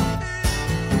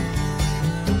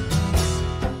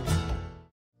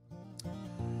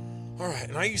 All right,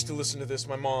 and I used to listen to this.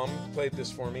 My mom played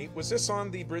this for me. Was this on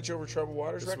the Bridge Over Troubled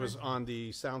Waters This record? was on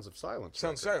the Sounds of Silence.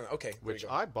 Sounds record, silent. Okay, there which you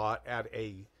go. I bought at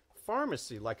a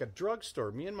pharmacy, like a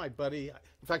drugstore. Me and my buddy,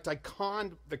 in fact, I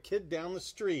conned the kid down the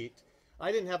street.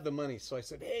 I didn't have the money, so I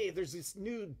said, hey, there's this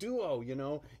new duo, you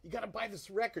know, you got to buy this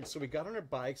record. So we got on our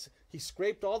bikes. He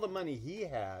scraped all the money he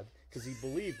had because he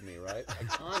believed me, right? I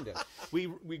conned him.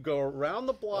 We go around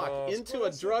the block into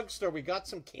a drugstore. We got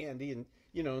some candy and,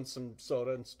 you know, and some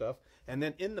soda and stuff. And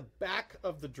then in the back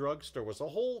of the drugstore was a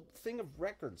whole thing of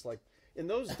records. Like in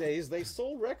those days, they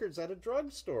sold records at a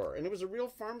drugstore, and it was a real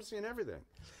pharmacy and everything.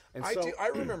 And I so, do. I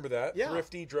remember that. Yeah.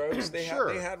 Thrifty Drugs. They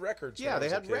Sure. had records. when Yeah, I they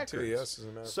was a had kid, records. Too. Yes, as a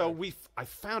matter of so fact. I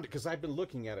found it because I've been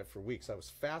looking at it for weeks. I was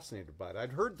fascinated by it.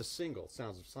 I'd heard the single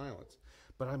 "Sounds of Silence,"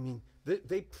 but I mean,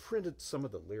 they printed some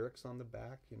of the lyrics on the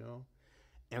back, you know.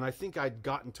 And I think I'd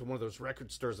gotten to one of those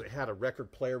record stores that had a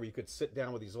record player where you could sit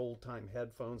down with these old time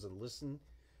headphones and listen.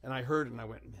 And I heard it and I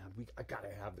went, man, I got to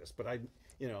have this. But I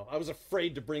was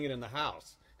afraid to bring it in the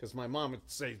house because my mom would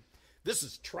say, this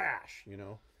is trash, you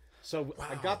know. So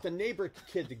I got the neighbor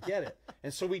kid to get it.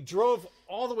 And so we drove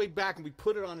all the way back and we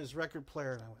put it on his record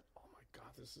player. And I went, oh my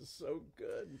God, this is so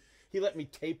good. He let me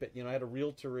tape it. You know, I had a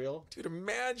reel-to-reel. Dude,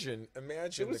 imagine.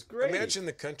 It was great. Imagine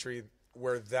the country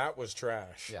where that was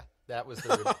trash. Yeah, that was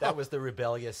the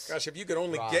rebellious. Gosh, if you could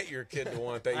only rock. get your kid to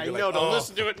want that, you'd I be know, like, to oh.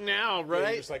 listen to it now, Yeah, right?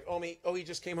 you're just like, oh, he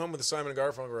just came home with the Simon and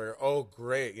Garfunkel record. Oh,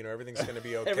 great. You know, everything's going to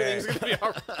be okay. Everything's going to be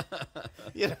all right.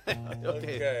 Yeah.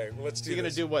 Okay. Okay, well, let's do So you're going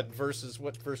this. to do what verses?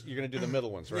 What verse? You're going to do the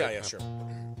middle ones, right? Yeah, sure.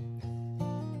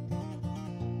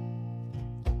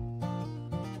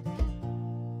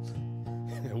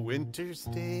 A winter's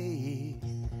day.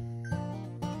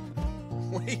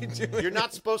 What are you doing? You're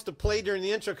not supposed to play during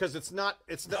the intro because it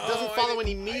doesn't follow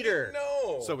any meter.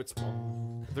 No. So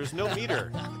there's no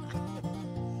meter.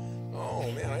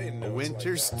 Oh man, I didn't know. A it was like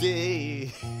winter's that.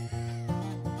 day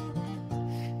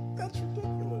That's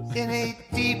ridiculous. in a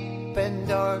deep and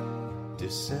dark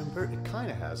December. It kind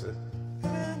of has it.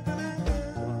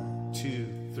 1, 2,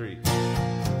 3.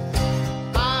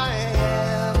 I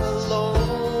am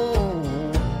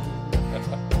alone,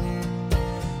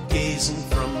 Gazing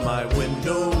from my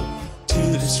window to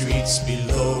the streets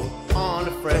below, on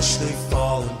a freshly freshly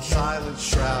fallen silent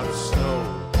shroud of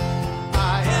snow.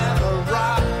 I am a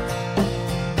rock.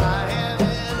 I am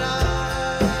an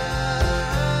island.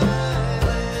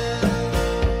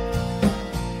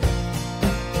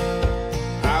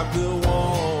 I built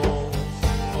walls.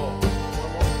 Oh,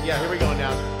 one more. Yeah, here we go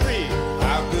now. 3.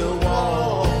 I built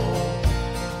walls.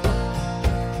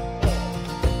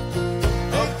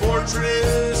 a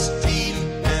fortress deep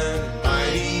and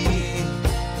mighty.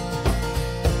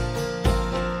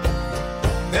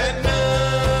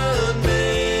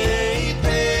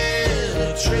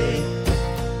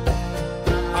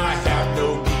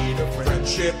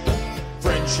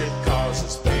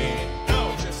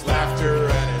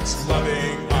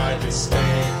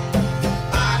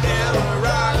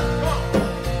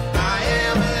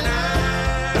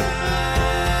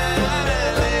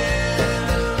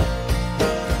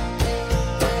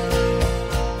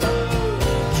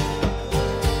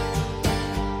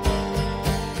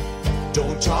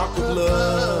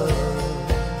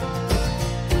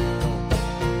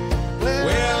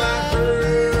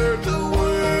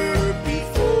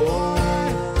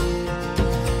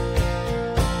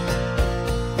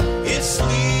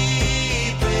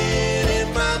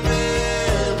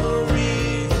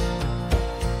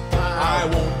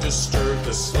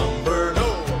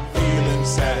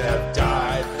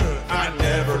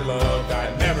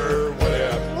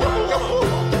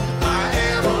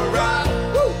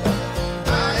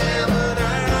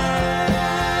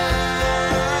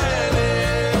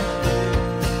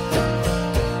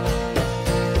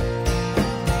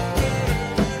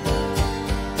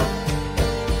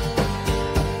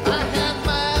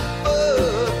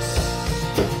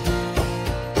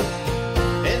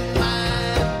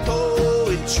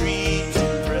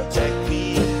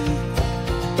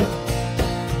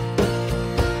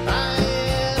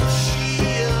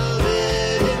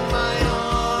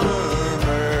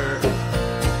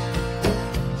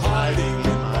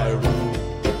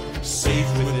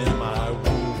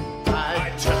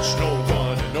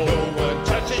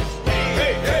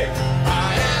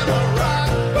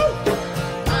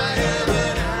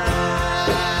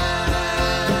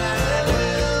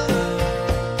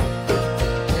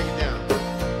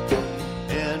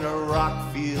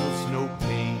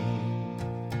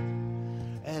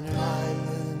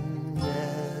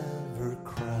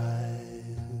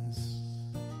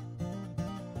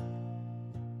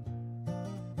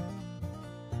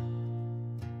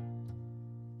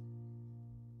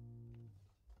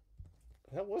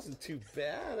 That wasn't too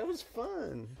bad. That was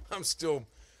fun. I'm so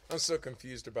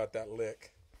confused about that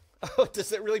lick. Oh,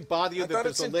 does it really bother you I that thought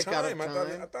there's it's a in lick out of time.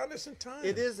 time? I thought it's in time.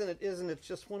 It isn't. It isn't. It's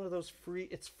just one of those free.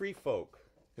 It's free folk.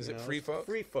 Is you it know? free folk?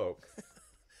 Free folk.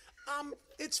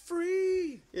 It's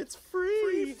free. It's free.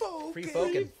 Free folk. Free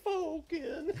folkin'.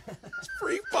 Folkin'. It's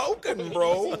free folkin',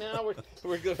 bro. See, now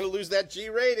we're going to lose that G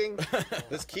rating.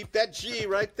 Let's keep that G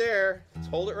right there. Let's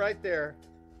hold it right there.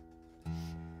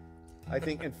 I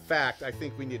think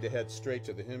we need to head straight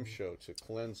to the hymn show to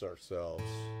cleanse ourselves.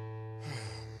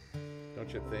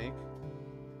 Don't you think?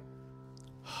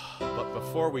 But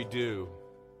before we do,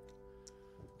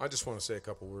 I just want to say a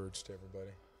couple words to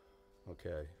everybody.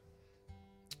 okay.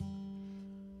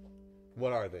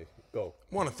 What are they? Go.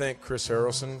 I want to thank Chris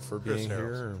Harrelson for being Harrelson.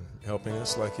 here and helping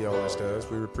us like he always does.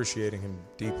 We're appreciating him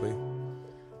deeply.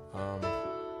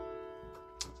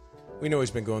 We know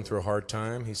he's been going through a hard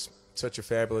time. He's such a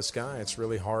fabulous guy. It's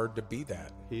really hard to be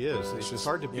that. He is. It's just just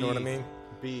hard to be. you know what I mean?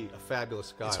 Be a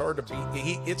fabulous guy. It's hard to be.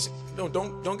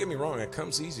 Don't get me wrong. It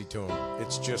comes easy to him.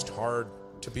 It's just hard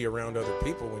to be around other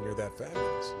people when you're that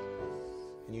fabulous.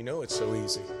 And you know it's so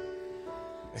easy.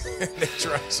 They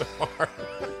try so hard.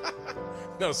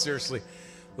 No, seriously.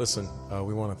 Listen,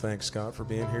 we want to thank Scott for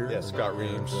being here. Yeah, Scott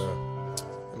Reams.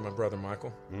 And my brother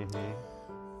Michael.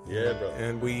 Mm-hmm. Yeah, brother.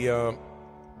 And we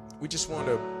just want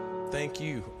to thank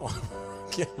you on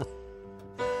camera.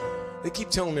 They keep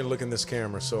telling me to look in this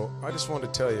camera, so I just want to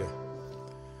tell you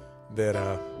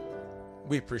that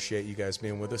we appreciate you guys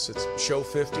being with us. It's show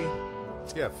 50.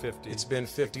 Yeah, 50. It's been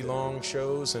 50 long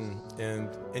shows, and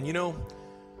you know,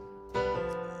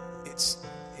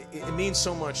 it means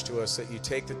so much to us that you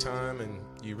take the time and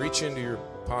you reach into your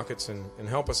pockets and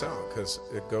help us out, because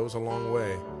it goes a long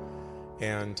way.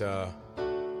 And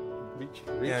reach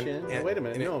and- in. and- Wait a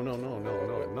minute. and it- No.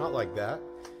 Not like that.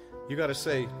 You got to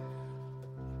say,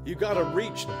 you got to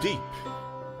reach deep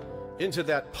into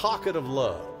that pocket of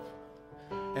love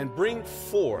and bring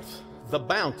forth the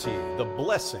bounty, the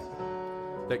blessing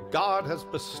that God has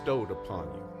bestowed upon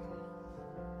you.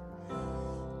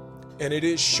 and it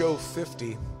is show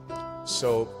 50.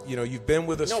 So, you know, you've been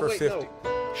with us for 50.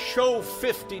 No. Show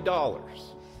 $50.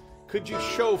 Could you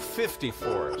show 50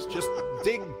 for us? Just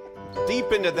dig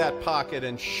deep into that pocket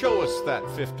and show us that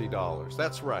 $50.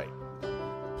 That's right.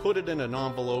 Put it in an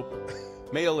envelope.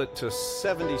 Mail it to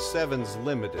 77's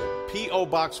Limited, P.O.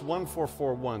 Box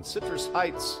 1441, Citrus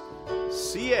Heights,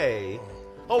 CA.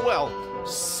 Oh, well,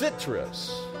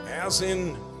 Citrus. As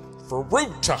in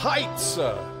fruit. Heights.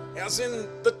 As in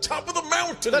the top of the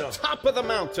mountain. The top of the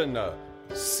mountain.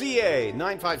 CA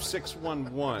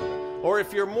 95611. Or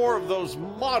if you're more of those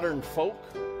modern folk,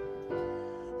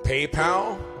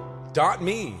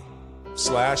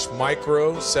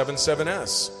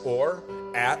 PayPal.me/micro77s or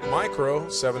at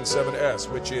micro77s,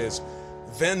 which is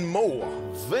Venmo.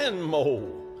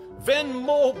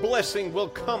 Venmo blessing will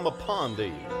come upon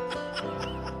thee.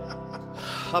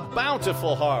 A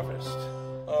bountiful harvest.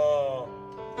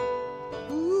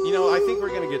 You know, I think we're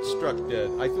going to get struck dead.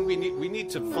 I think we need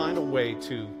to find a way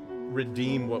to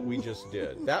redeem what we just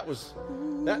did. That,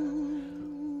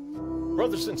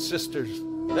 brothers and sisters,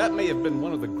 that may have been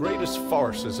one of the greatest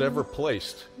farces ever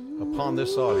placed upon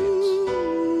this audience.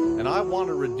 And I want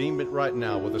to redeem it right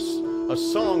now with a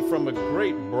song from a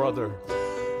great brother,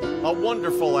 a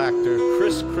wonderful actor,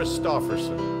 Chris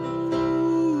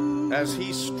Christopherson, as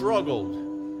he struggled.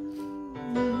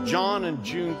 John and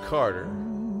June Carter,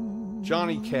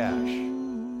 Johnny Cash,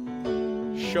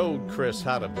 showed Chris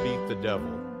how to beat the devil.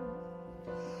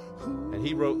 And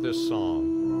he wrote this song.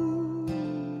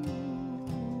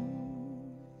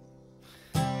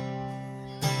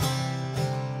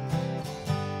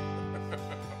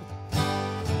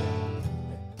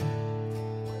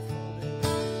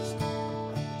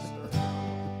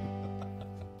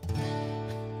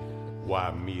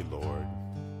 Why me, Lord?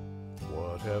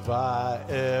 What have I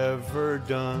ever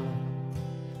done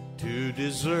to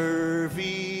deserve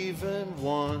even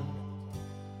one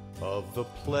of the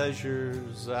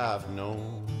pleasures I've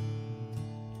known?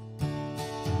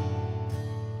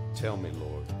 Tell me,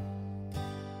 Lord,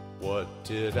 what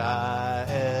did I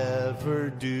ever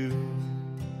do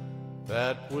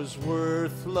that was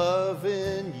worth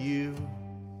loving you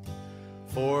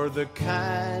for the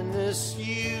kindness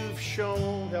you've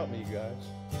shown? Help me, you guys.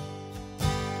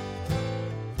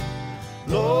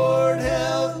 Lord,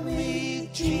 help me,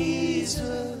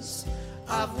 Jesus,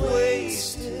 I've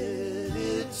wasted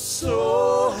it,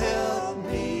 so help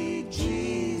me,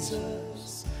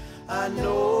 Jesus, I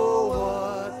know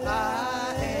what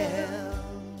I am.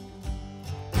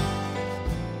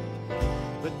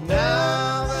 But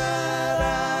now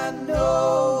that I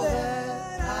know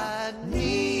that I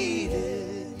need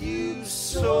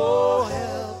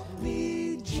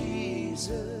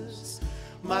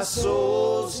My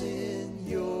soul's in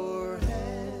your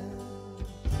hand.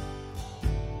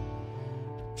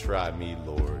 Try me,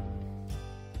 Lord,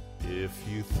 if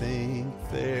you think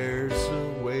there's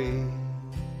a way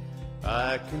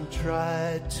I can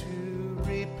try to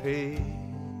repay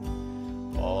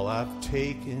all I've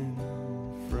taken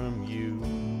from you.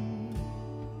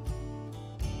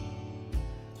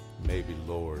 Maybe,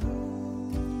 Lord,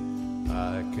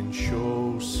 I can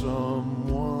show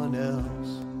someone else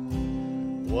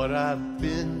what I've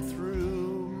been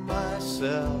through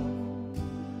myself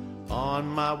on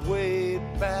my way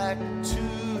back to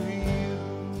you.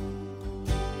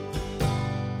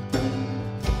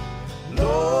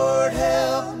 Lord,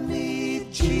 help me,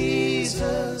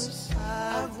 Jesus,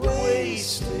 I've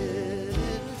wasted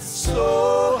it.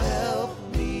 So help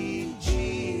me,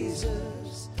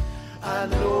 Jesus, I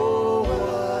know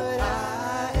what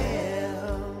I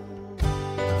am.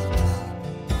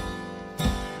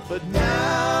 But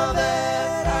now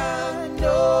that I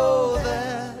know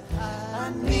that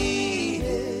I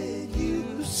needed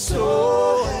you,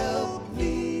 so help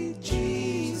me,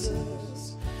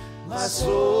 Jesus, my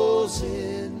soul's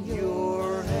in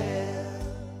your hand.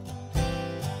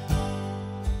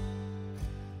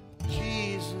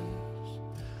 Jesus,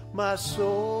 my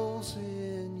soul's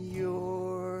in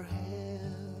your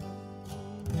hand.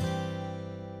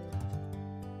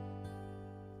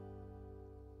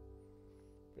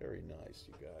 Very nice,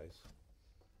 you guys.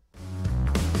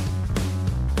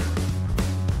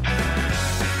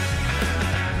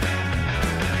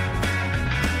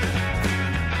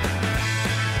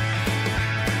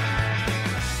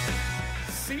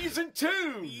 Season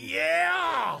 2.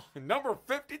 Yeah. Number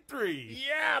 53.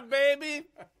 Yeah, baby.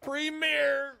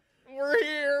 Premiere. We're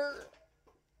here.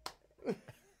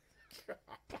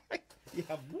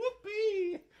 Yeah,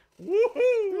 whoopee.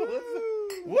 Woohoo.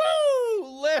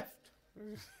 Woo. Lift.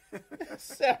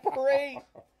 Separate.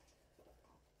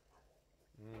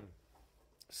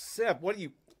 Sep, what do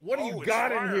you Oh,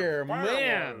 got it's in fire. here, Fire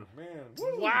man? water,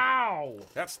 man. Wow.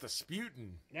 That's the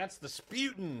sputin. That's the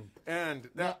sputum. And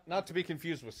that Not to be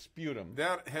confused with sputum.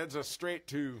 that heads us straight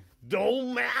to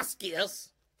Damascus.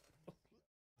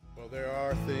 Well, there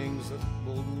are things that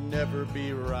will never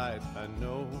be right, I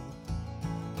know.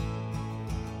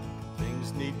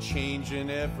 Things need changing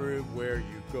everywhere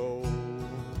you go.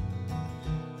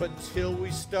 But till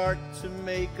we start to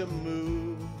make a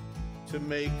move, to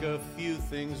make a few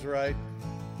things right,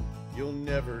 you'll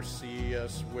never see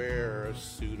us wear a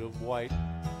suit of white.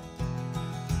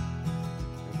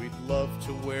 And we'd love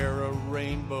to wear a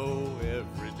rainbow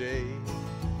every day.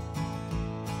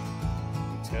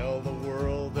 Tell the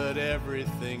world that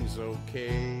everything's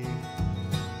okay.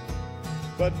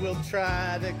 But we'll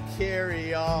try to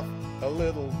carry off a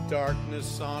little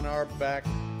darkness on our back.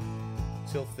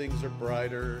 Till things are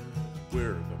brighter,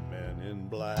 we're the men in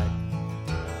black.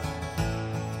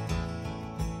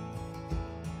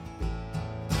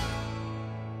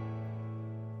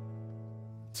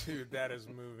 dude. That is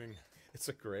moving. It's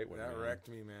a great one. That man. wrecked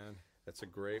me, man. That's a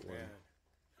great one. Man.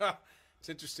 Ha! It's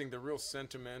interesting. The real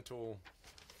sentimental,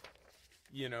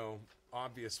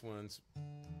 obvious ones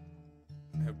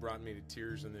have brought me to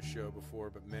tears in this show before,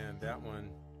 but man, that one.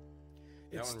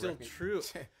 It's one still wrecked me. true.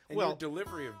 And Well- your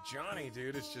delivery of Johnny,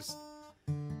 dude, is just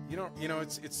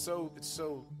it's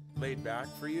so laid back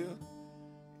for you.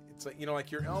 It's like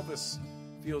like your Elvis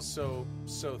feels so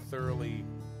thoroughly,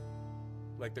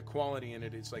 like the quality in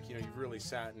it is like you've really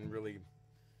sat and really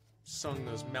sung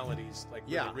those melodies like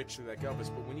really Yeah. richly like Elvis.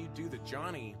 But when you do the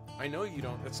Johnny, I know you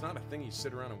don't. That's not a thing you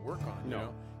sit around and work on.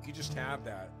 No. You just have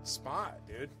that spot,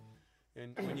 dude.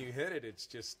 And when you hit it, it's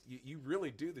just you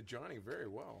really do the Johnny very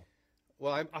well.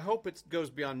 Well, I hope it goes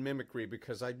beyond mimicry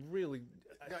because I really,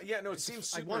 Yeah, no, it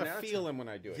seems I want to supernatural. feel him when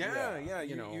I do it. Yeah,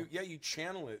 you you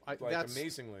channel it I- like that's-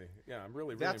 amazingly. Yeah, I'm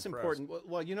really that's impressed. important.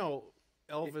 Well,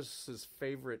 Elvis's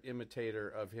favorite imitator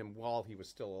of him while he was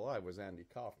still alive was Andy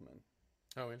Kaufman.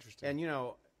 Oh, interesting.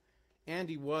 And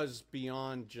Andy was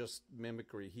beyond just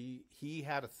mimicry. He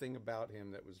had a thing about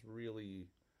him that was really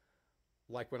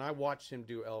like when I watched him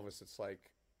do Elvis, it's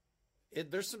like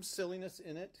there's some silliness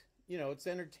in it. It's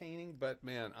entertaining, but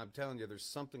man, I'm telling you, there's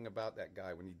something about that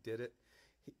guy when he did it.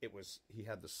 He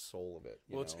had the soul of it.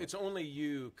 Well, it's only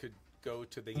you could go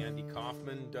to the Andy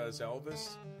Kaufman does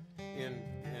Elvis,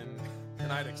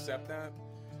 and I'd accept that.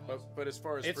 But as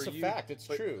far as It's for a you, fact. It's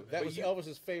but- true. That but was you-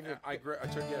 Elvis's favorite. I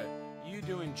totally get it. You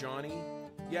doing Johnny,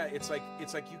 yeah, it's like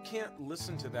you can't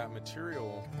listen to that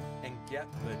material and get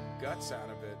the guts out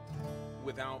of it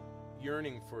without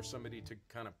yearning for somebody to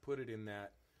kind of put it in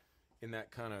that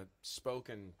kind of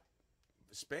spoken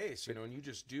space, you know, and you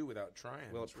just do without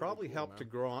trying. Well, it It's really probably cool, helped man. to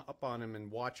grow up on him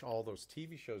and watch all those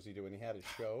TV shows he did when he had his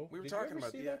show. We were Did talking you ever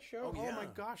about see yeah. that show? Oh, yeah. my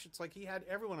gosh, it's like he had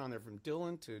everyone on there from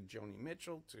Dylan to Joni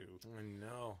Mitchell to I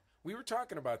know. We were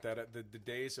talking about that at the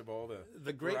days of all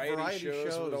the great variety shows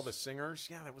with all shows. the singers.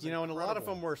 Yeah, that was and a lot of incredible.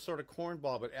 them were sort of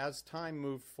cornball. But as time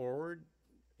moved forward,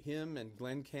 him and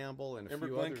Glenn Campbell and a Remember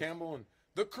few Glenn others. Campbell and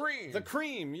The Cream? The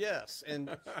Cream, yes,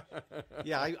 and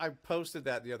yeah, I posted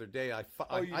that the other day. you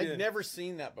I'd did? never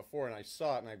seen that before, and I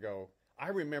saw it, and I go, I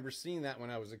remember seeing that when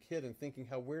I was a kid and thinking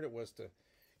how weird it was to.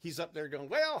 He's up there going,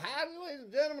 well, howdy, ladies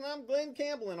and gentlemen, I'm Glenn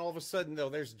Campbell, and all of a sudden, though,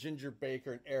 there's Ginger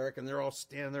Baker and Eric, and they're all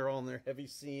standing there on their heavy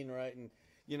scene, right, and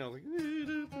you know, like,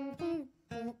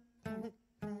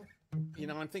 you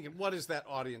know, I'm thinking, what is that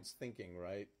audience thinking,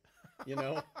 right? You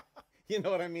know. You know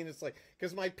what I mean? It's like,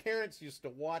 because my parents used to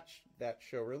watch that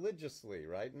show religiously,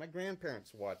 right? And my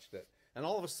grandparents watched it. And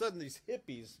all of a sudden, these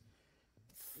hippies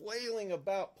flailing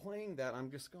about playing that, I'm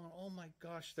just going, oh my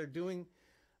gosh, they're doing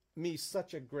me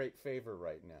such a great favor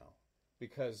right now.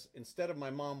 Because instead of my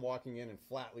mom walking in and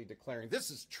flatly declaring,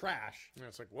 this is trash. Yeah,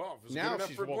 it's like, well, if it's Now good enough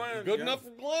she's for Glenn. good yeah. enough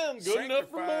for Glenn, good enough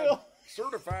for Sanctified, Bill.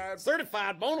 Certified.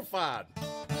 Certified, bona fide.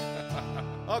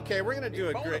 Okay, we're going to do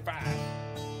a great... Bonafide.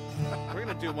 We're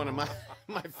going to do one of my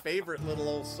favorite little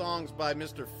old songs by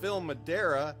Mr. Phil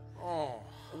Madera, Oh,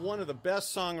 one of the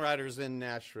best songwriters in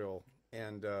Nashville.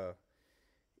 And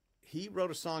he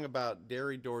wrote a song about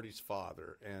Derry Doherty's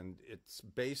father, and it's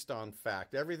based on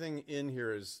fact. Everything in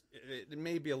here is, it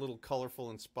may be a little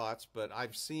colorful in spots, but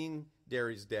I've seen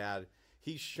Derry's dad.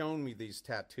 He's shown me these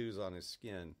tattoos on his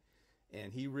skin,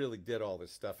 and he really did all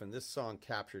this stuff. And this song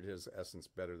captured his essence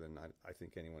better than I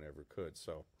think anyone ever could.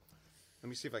 So let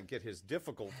me see if I can get his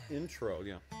difficult intro.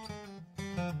 Yeah.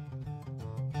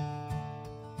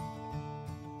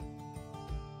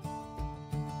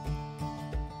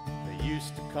 They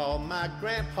used to call my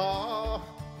grandpa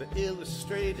the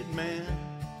illustrated man.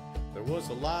 There was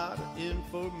a lot of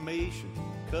information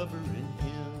covering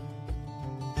him.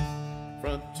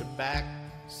 Front to back,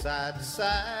 side to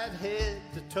side, head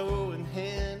to toe, and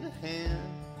hand to hand.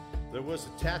 There was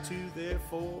a tattoo there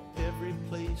for every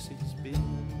place he's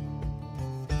been.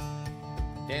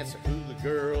 Dancing hula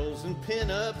girls and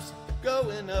pin-ups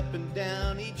going up and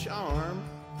down each arm.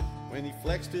 When he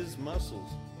flexed his muscles,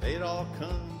 they'd all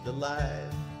come to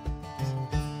life.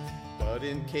 But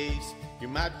in case you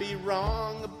might be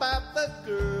wrong about the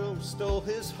girl who stole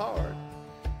his heart,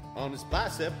 on his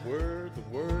bicep were the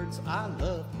words, I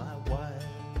love my wife.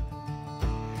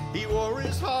 He wore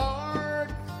his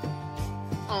heart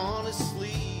on his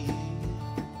sleeve,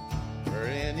 where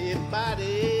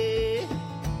anybody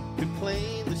could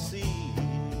plainly see.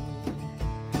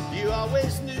 You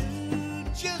always knew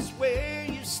just where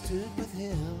you stood with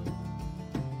him,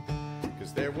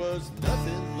 'cause there was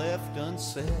nothing left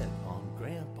unsaid on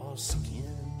Grandpa's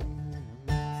skin.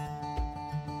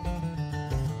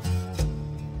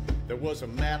 There was a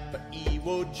map of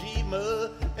Iwo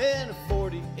Jima and a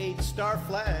 48 star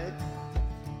flag,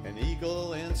 an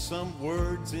eagle and some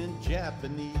words in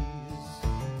Japanese,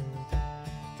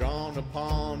 drawn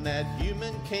upon that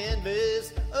human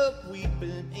canvas. A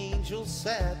weeping angel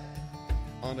sat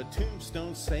on a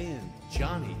tombstone saying,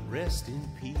 Johnny, rest in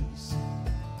peace.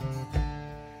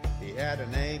 He had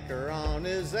an anchor on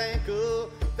his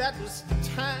ankle that was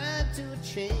tied to a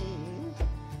chain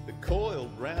that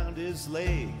coiled round his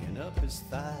leg and up his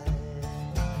thigh.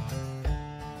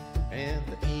 And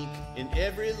the ink in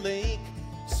every link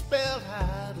spelled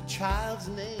out a child's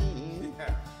name,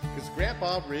 'cause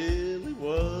Grandpa really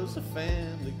was a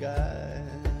family guy.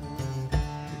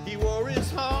 He wore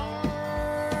his heart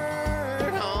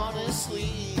on his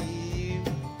sleeve,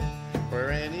 where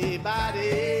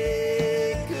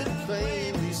anybody could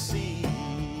plainly see.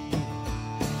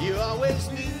 You always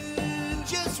knew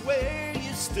just where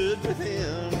you stood with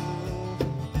him,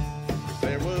 'cause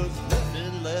there was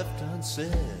nothing left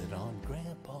unsaid on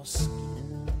Grandpa's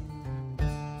skin.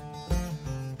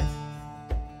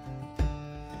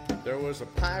 There was a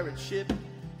pirate ship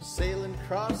sailing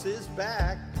across his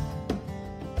back,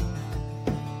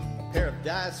 a pair of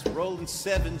dice rolling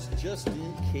sevens just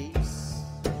in case,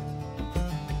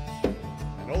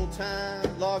 an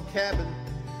old-time log cabin,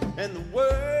 and the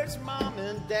words Mom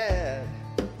and Dad.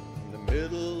 In the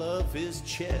middle of his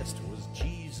chest was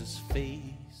Jesus'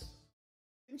 face.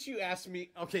 Didn't you ask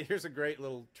me? Okay, here's a great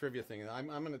little trivia thing.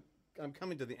 I'm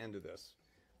coming to the end of this,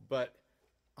 but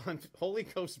on Holy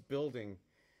Ghost Building,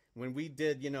 when we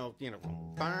did, you know, we were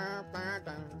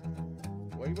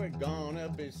gonna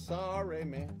be sorry,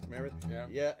 man. Remember? Yeah.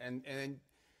 Yeah, and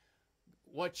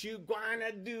What you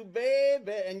gonna do,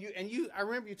 baby? And you, I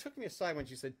remember you took me aside when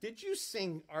she said, "Did you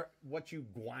sing What You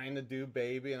Gonna Do,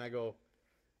 Baby?" And I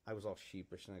was all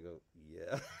sheepish, and I go,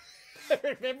 "Yeah."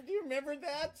 Do you remember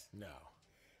that? No.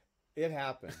 It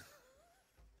happened.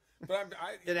 But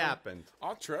It happened.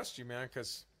 I'll trust you, man,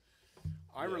 because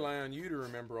I rely on you to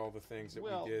remember all the things that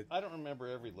Well, we did. I don't remember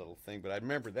every little thing, but I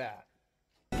remember that.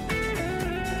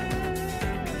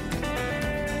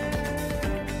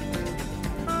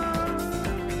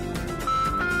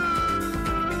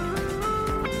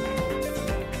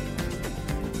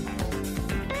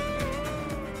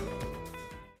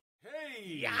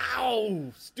 Hey!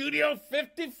 Ow! Studio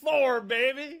 54,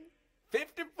 baby.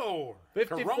 54.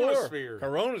 54. Coronasphere.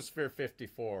 Coronasphere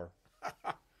 54.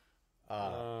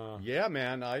 Yeah,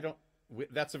 man.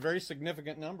 That's a very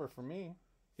significant number for me.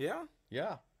 Yeah?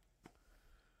 Yeah.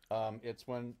 It's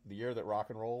when the year that rock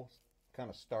and roll kind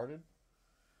of started,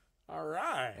 All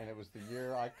right. and it was the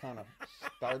year I kind of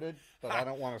started, but I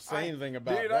don't want to say anything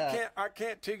about Dude, that. I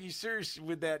can't take you serious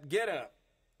with that get up.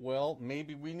 Well,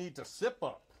 maybe we need to sip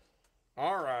up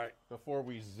All right. before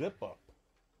we zip up.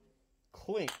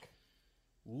 Clink.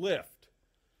 Lift.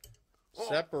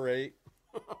 Separate.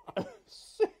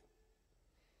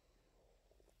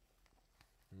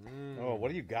 Oh,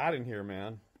 what do you got in here,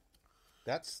 man?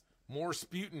 That's... More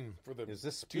sputum for the... Is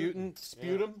this sputum?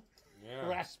 Sputum? Yeah.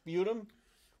 Rasputum?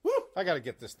 Woo! I got to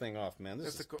get this thing off, man.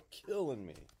 This is killing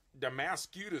me.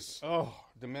 Damascutus. Oh,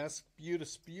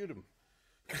 sputum.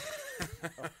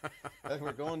 I think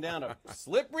we're going down a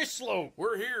slippery slope.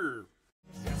 We're here.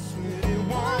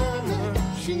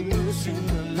 She moves in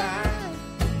the line,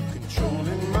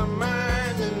 controlling my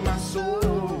mind and my soul.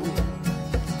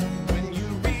 When you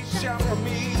reach out for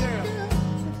me, girl,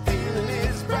 feeling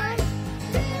is bright.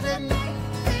 Fever night,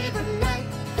 fever.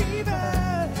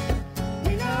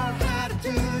 We know how to do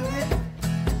it.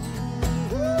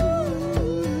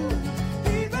 Ooh,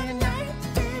 fever night,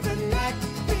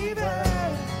 fever.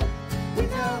 We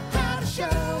know how to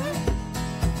show it.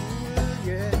 Ooh,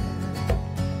 yeah.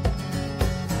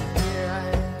 Here I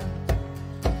am,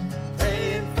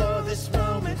 praying for this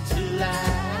moment to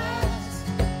last.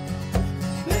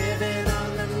 Living on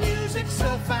the music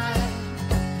so fine,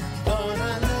 born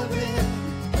on the wind,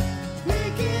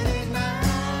 making it mine.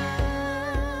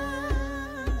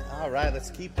 All right, let's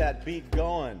keep that beat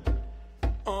going.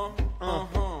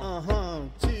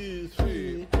 2,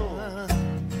 3, 4.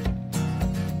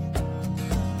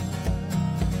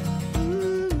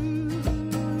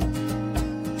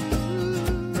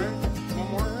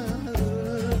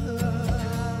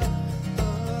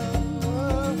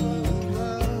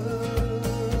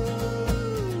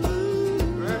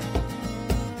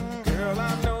 Girl,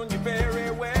 I've known you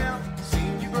very well,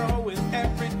 seen you growing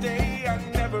every day. I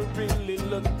never really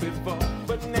looked before,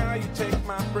 but now you take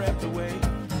my breath away.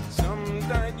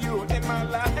 Sometime you're in my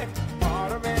life,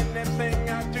 part of anything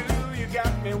I do. You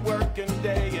got me working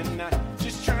day and night,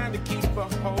 just trying to keep a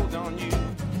hold on you.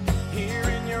 Here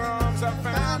in your arms I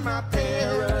found my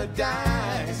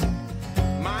paradise,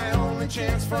 my only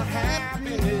chance for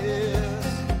happiness.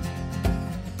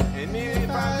 And if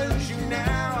I lose you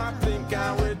now, I think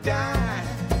I would die.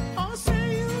 I'll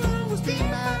say you'll always be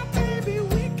my baby.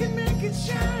 We can make it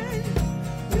shine.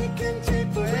 We can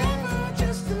take forever,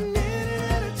 just a minute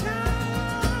at a time.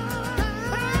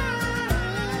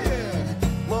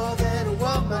 More than a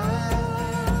woman.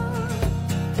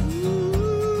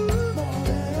 Ooh, more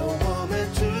than a woman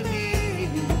to me.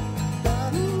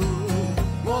 Ooh,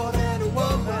 more than a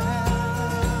woman.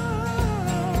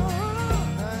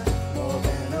 More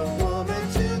than a woman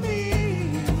to me.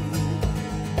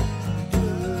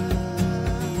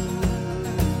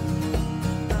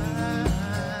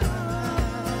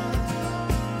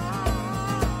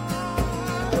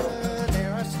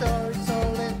 There are stories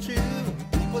told and true,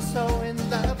 people so in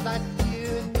love like you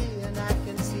and me, and I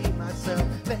can see myself.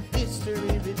 Let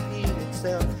history repeat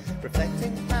itself,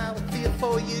 reflecting how I feel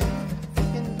for you.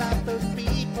 Thinking about those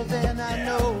people, then I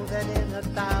know that in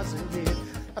 1,000 years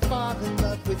I fall in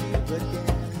love with you again.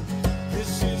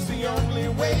 This is the only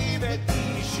way that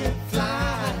we should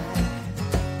fly.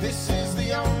 This is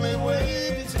the only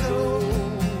way to go.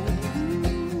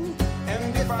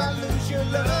 And if I lose your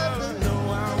love, I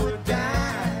know I would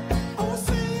die. Oh,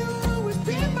 say you'll always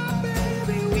be my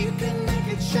baby. We can make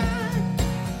it shine.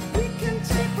 We can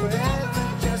take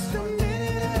forever, just a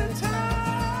minute at a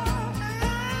time.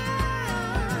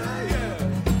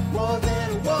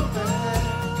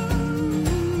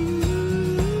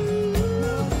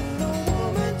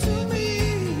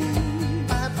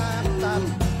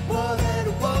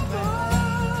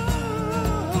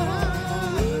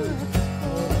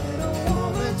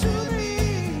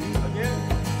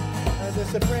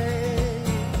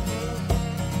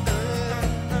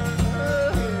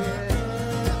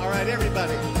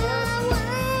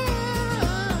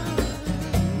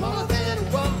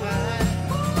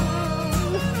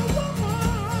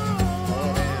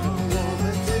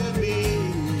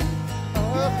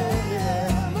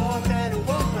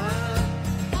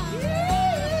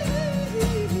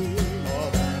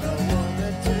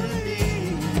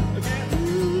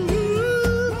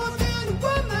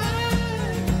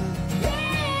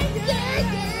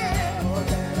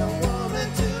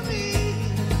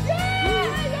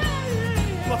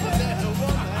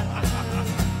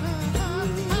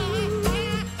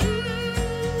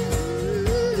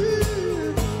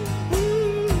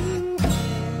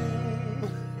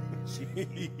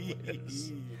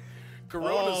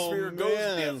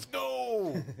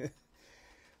 Whoa.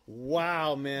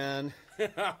 Wow, man.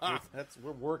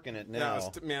 We're working it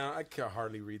now. Man, I can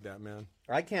hardly read that, man.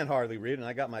 I can't hardly read, and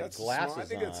I got my That's glasses I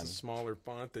think on. it's a smaller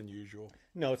font than usual.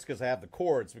 No, it's because I have the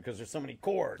chords, because there's so many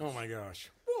chords. Oh, my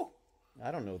gosh. I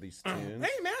don't know these tunes.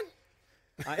 Hey, man.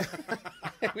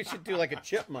 We should do like a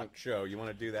chipmunk show. You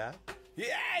want to do that?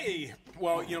 Yay!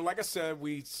 Well, like I said,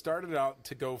 we started out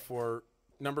to go for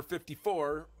number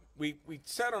 54. We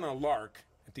set on a lark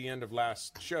at the end of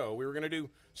last show. We were going to do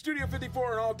Studio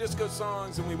 54 and all disco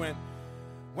songs, and we went,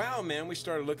 wow, man, we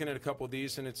started looking at a couple of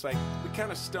these, and it's like we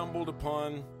kind of stumbled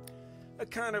upon a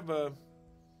kind of a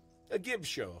Gibbs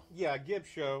show. Yeah, a Gibbs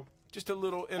show. Just a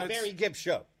little. And a Barry Gibbs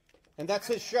show. And that's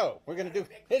his show. We're going to do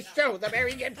his show, the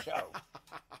Barry Gibbs show.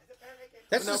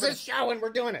 This is his show, and we're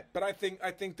doing it. But I think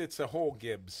that's a whole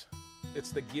Gibbs.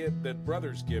 It's the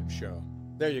Brothers Gibbs show.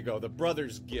 There you go, the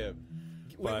Brothers Gibb.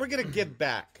 We're going to give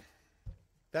back.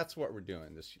 That's what we're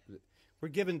doing. We're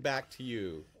giving back to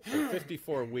you for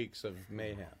 54 weeks of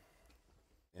mayhem.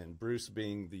 And Bruce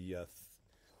being the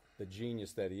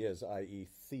genius that he is, i.e.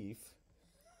 thief.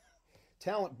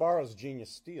 Talent borrows, genius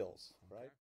steals,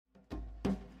 right?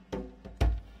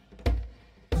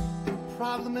 The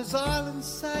problem is all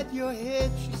inside your head,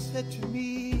 she said to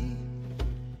me.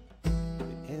 The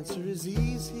answer is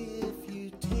easy if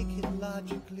you take it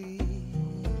logically.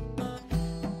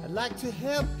 I'd like to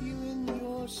help you in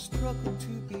your struggle to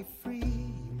be free.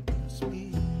 You must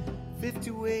be 50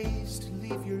 ways to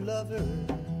leave your lover.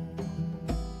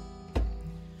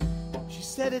 She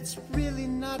said it's really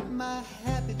not my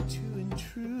habit to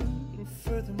intrude, and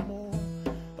furthermore,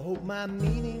 I hope my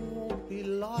meaning won't be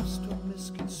lost or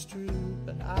misconstrued,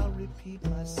 but I'll repeat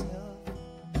myself.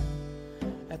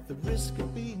 At the risk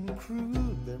of being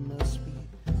crude, there must be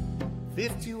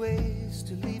 50 ways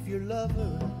to leave your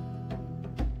lover.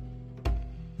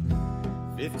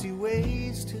 50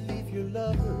 ways to leave your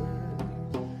lover.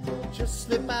 Just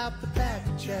slip out the back,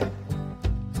 Jack.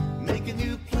 Make a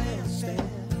new plan, Stan.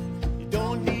 You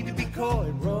don't need to be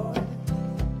coy, Roy.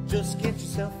 Just get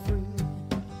yourself free.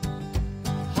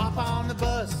 Hop on the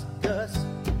bus, Gus.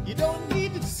 You don't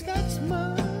need to discuss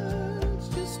much.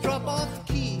 Just drop off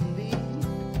the key, Lee,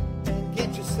 and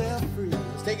get yourself free.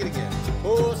 Let's take it again.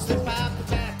 Oh, slip out the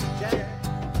back, Jack.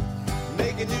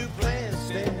 Make a new plan,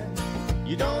 Stan.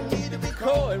 You don't need to be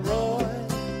coy, Roy.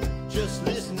 Just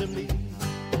listen to me.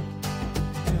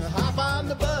 Hop on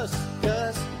the bus,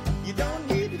 Gus. You don't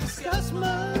need to discuss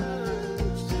much.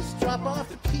 Just drop off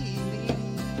the key, Lee,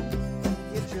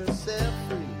 and get yourself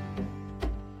free.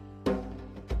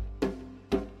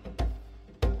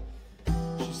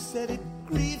 She said it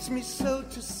grieves me so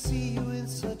to see you in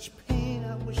such pain.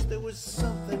 I wish there was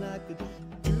something I could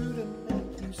do to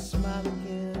make you smile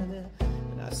again.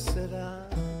 And I said I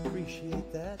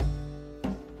appreciate that.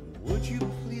 Would you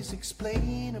please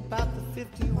explain about the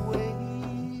 50 ways?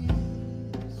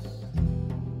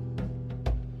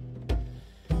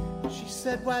 She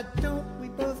said, why don't we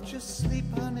both just sleep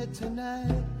on it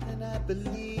tonight? And I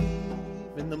believe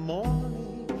in the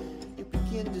morning you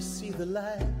begin to see the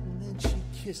light. And then she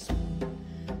kissed me,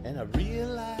 and I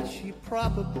realized she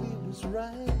probably was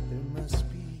right. There must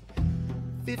be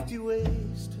 50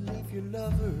 ways to leave your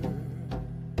lover.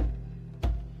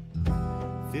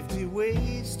 50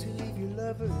 ways to leave your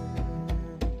lover.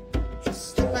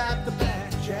 Just step out the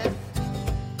back, Jack.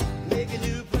 Make a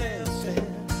new plan,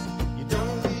 Sam. You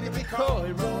don't need to be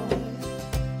coy, Roy.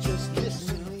 Just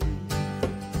listen to me.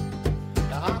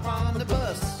 Now hop on the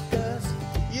bus, Gus.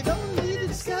 You don't need to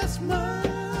discuss much.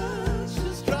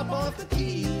 Just drop off the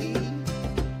key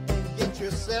and get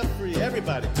yourself free.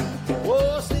 Everybody.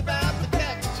 Whoa, slip out the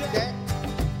back, Jack.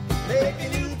 Make a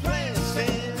new plan,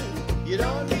 Sam. You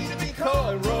don't need to be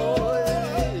coy,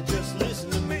 Roy. Just listen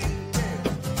to me.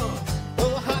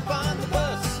 Oh, hop on the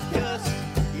bus, Gus.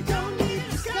 You don't need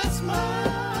to discuss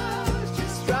much.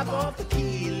 Just drop off the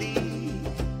key, Lee,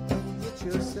 and get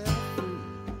yourself free.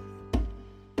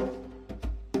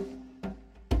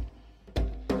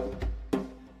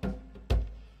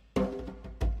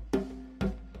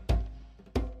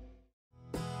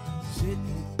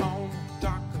 Sitting on the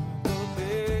dock of the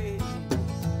bay,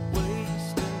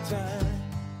 wasting time.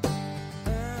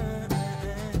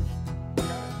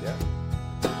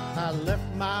 I left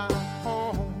my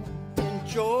home in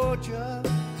Georgia,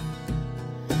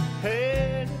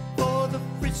 headed for the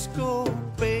Frisco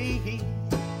Bay.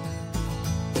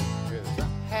 'Cause I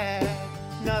had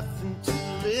nothing to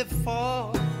live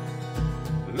for.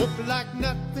 Looked like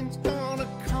nothing's gonna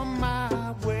come my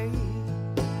way.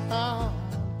 Oh,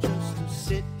 just to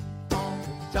sit on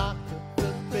the dock of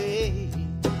the bay,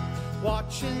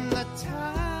 watching the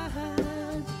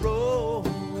tide roll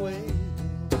away.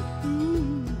 Ooh.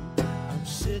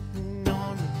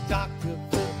 dock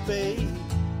of the bay,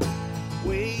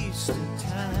 wasting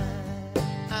time.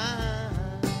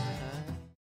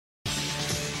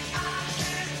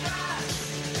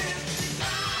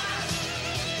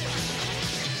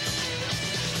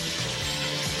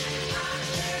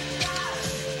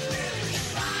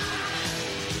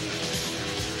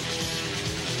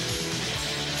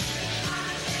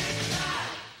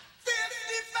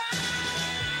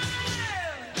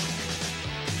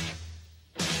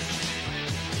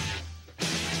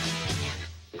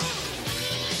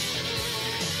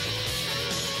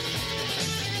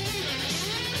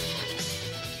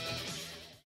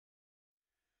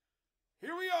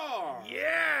 Here we are.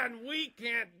 Yeah, and we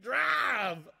can't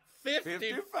drive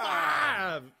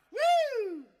 55.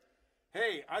 Woo!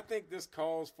 Hey, I think this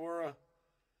calls for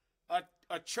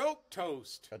a choke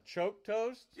toast. A choke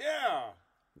toast? Yeah,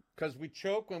 Because we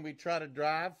choke when we try to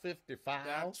drive 55.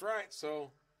 that's right.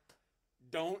 So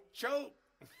don't choke.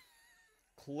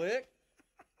 Click,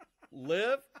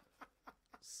 lift,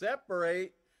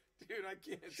 separate, Dude, I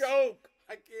can't choke.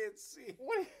 I can't see.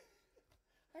 What?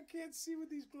 I can't see with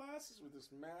these glasses with this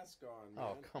mask on, man.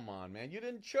 Oh, come on, man. You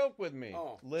didn't choke with me.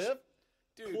 Oh, Lift,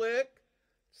 dude, click,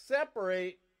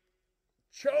 separate,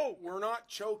 choke. we're not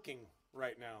choking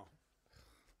right now.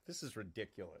 This is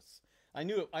ridiculous. I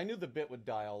knew the bit would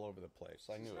die all over the place.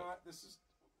 I knew it. This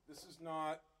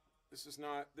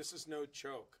is no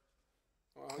choke.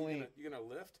 Well, Clean. You gonna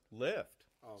lift? Lift,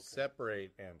 Oh, okay.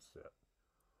 separate, and sit.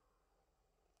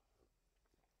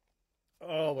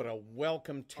 Oh, what a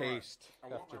welcome All right. taste I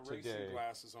want after my today. racing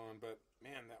glasses on, but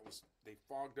man, they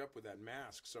fogged up with that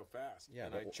mask so fast. Yeah,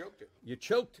 and I choked it. You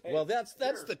choked. Hey, well, that's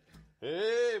here. the.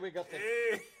 Hey, we got the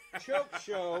Hey, choke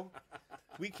show.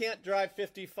 We can't drive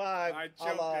 55. I a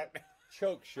choked la it.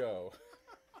 choke show.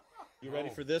 You ready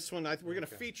Oh. for this one? We're going to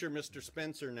Okay. feature Mr.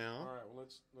 Spencer now. All right, well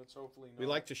let's hopefully not. We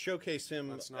like to showcase him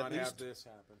let's not at have least this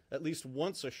happen. at least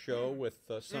once a show with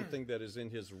something that is in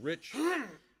his rich,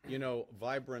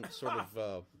 vibrant sort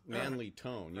of manly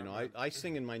tone. I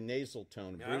sing in my nasal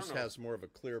tone. Yeah, I don't Bruce know. has more of a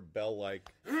clear bell-like.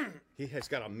 He has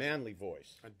got a manly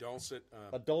voice, A dulcet.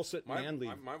 a dulcet, my, manly.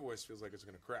 my voice feels like it's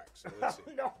gonna crack. So let's see.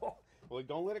 No, well,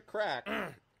 don't let it crack.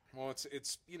 Well, it's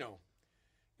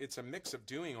it's a mix of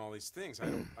doing all these things.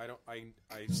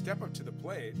 I step up to the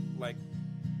plate like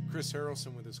Chris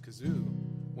Harrelson with his kazoo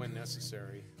when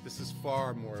necessary. This is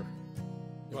far more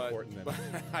But, important than but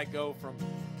I go from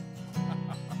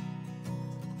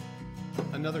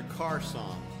another car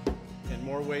song in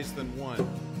more ways than one.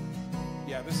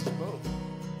 yeah, this is both.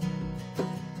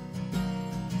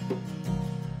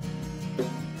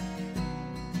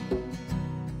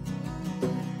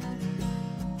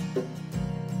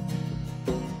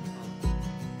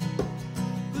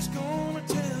 Who's gonna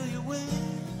tell you when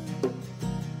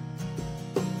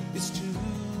it's too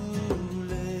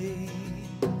late?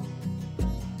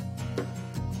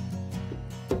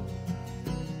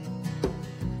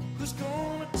 Who's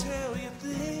gonna tell you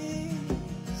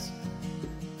things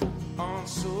aren't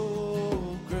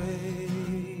so great?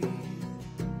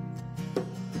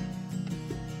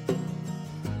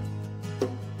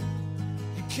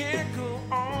 You can't go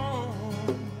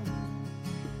on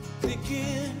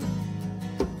thinking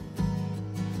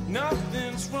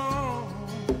nothing's wrong.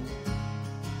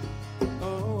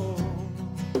 Oh,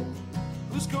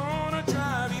 who's gonna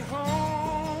drive you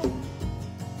home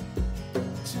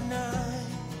tonight?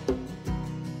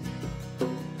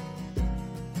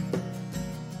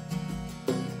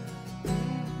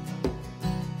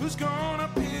 Who's gonna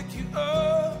pick you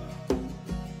up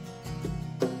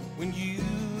when you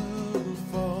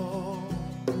fall?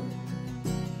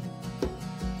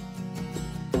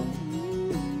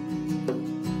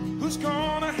 Who's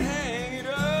gonna hang it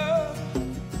up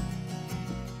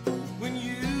when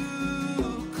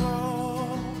you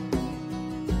call?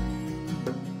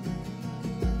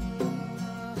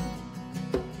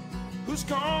 Who's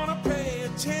gonna pay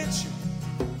attention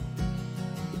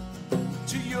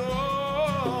to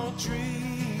your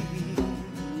dream?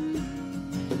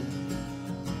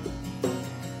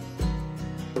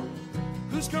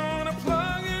 Who's gonna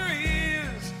plug your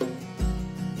ears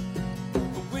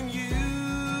when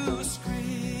you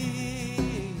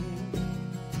scream?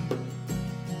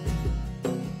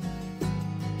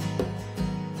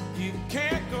 You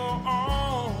can't go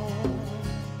on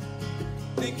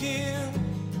thinking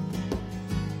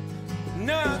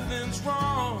nothing's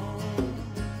wrong.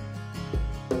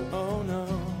 Oh no.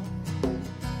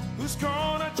 Who's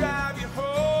gonna drive you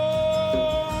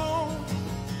home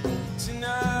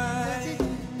tonight?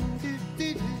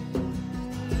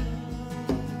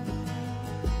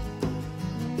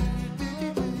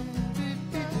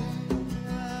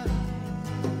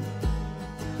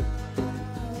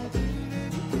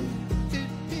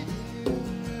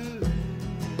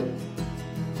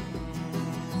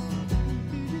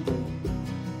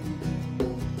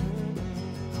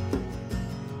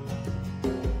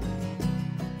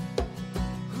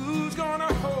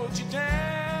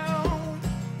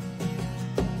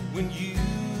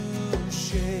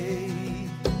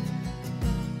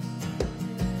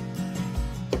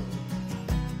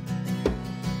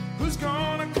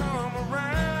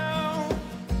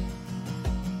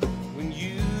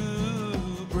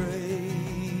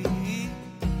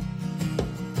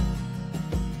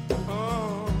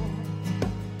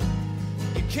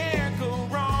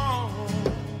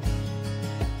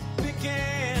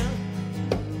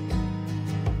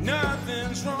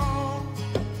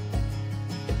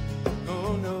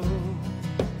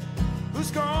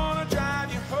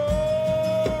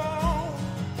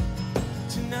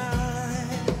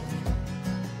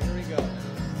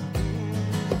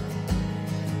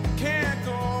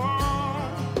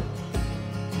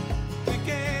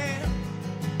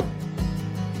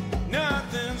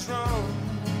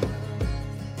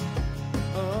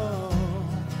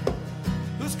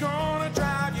 who's gonna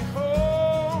drive you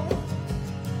home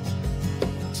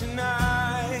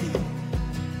tonight.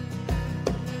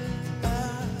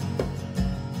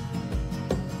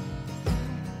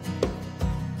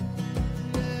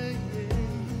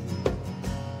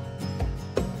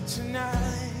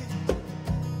 Tonight.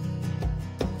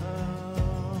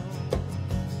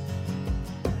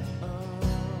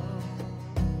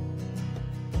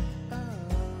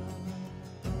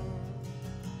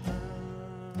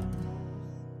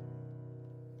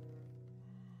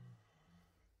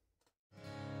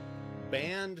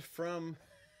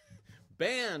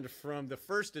 Banned from the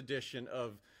first edition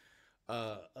of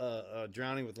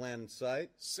Drowning with Land in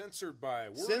Sight. Censored by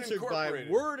Word Censored Incorporated.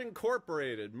 by Word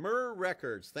Incorporated, Myrrh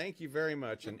Records. Thank you very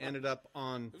much. And ended up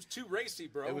on... It was too racy,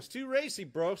 bro. It was too racy,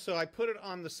 bro. So I put it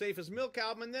on the Safe as Milk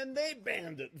album, and then they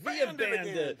banned it. They banned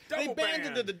it. They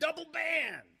banned it, the double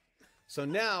ban. So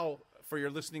now, for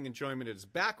your listening enjoyment, it is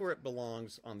back where it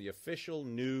belongs on the official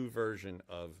new version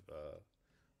of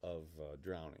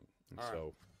Drowning. And All right.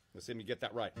 so let's see me get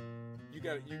that right. You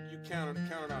got it. You counted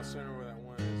out center where that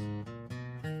one is.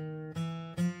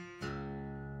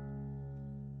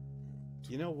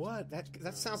 You know what?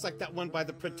 That sounds like that one by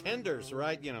the Pretenders,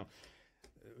 right? You know.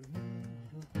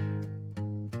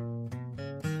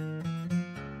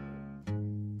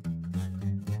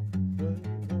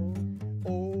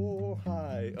 Oh,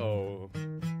 hi. Oh.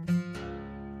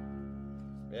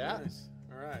 Yeah? Nice.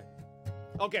 All right.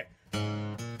 Okay.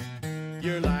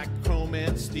 You're like chrome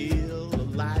and steel, a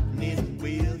lightning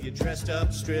wheel. You're dressed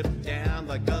up, stripped down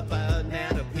like a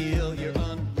banana peel. You're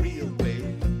unreal,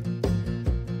 babe.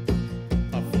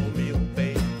 A full meal,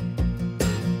 babe.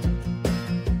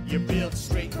 You're built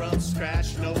straight from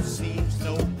scratch, no seams,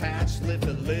 no patch. Lift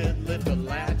the lid, lift the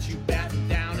latch. You batten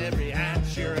down every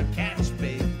hatch. You're a catch,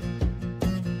 babe.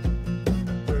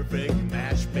 Perfect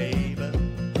match, babe.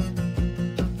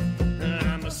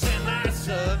 I'm a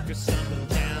semi-sucker, something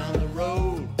down the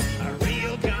road. A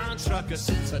real gun trucker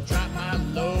since I dropped my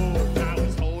load. I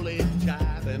was holy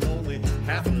jive and only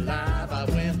half alive. I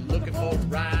went looking for a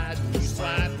ride. You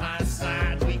slide my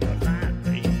side, we collide,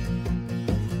 baby.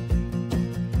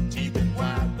 Deep and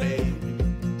wide, baby.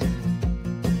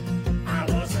 I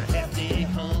was a hefty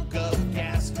hunk of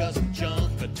gas, cause of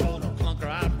junk. A total clunker,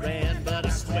 I ran, but I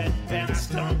sweat and I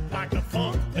stunk like a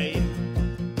funk, baby.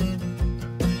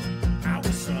 I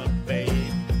was sunk, babe.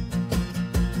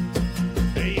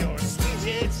 You're a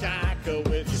sweet hitchhiker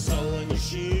with your soul in your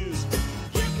shoes.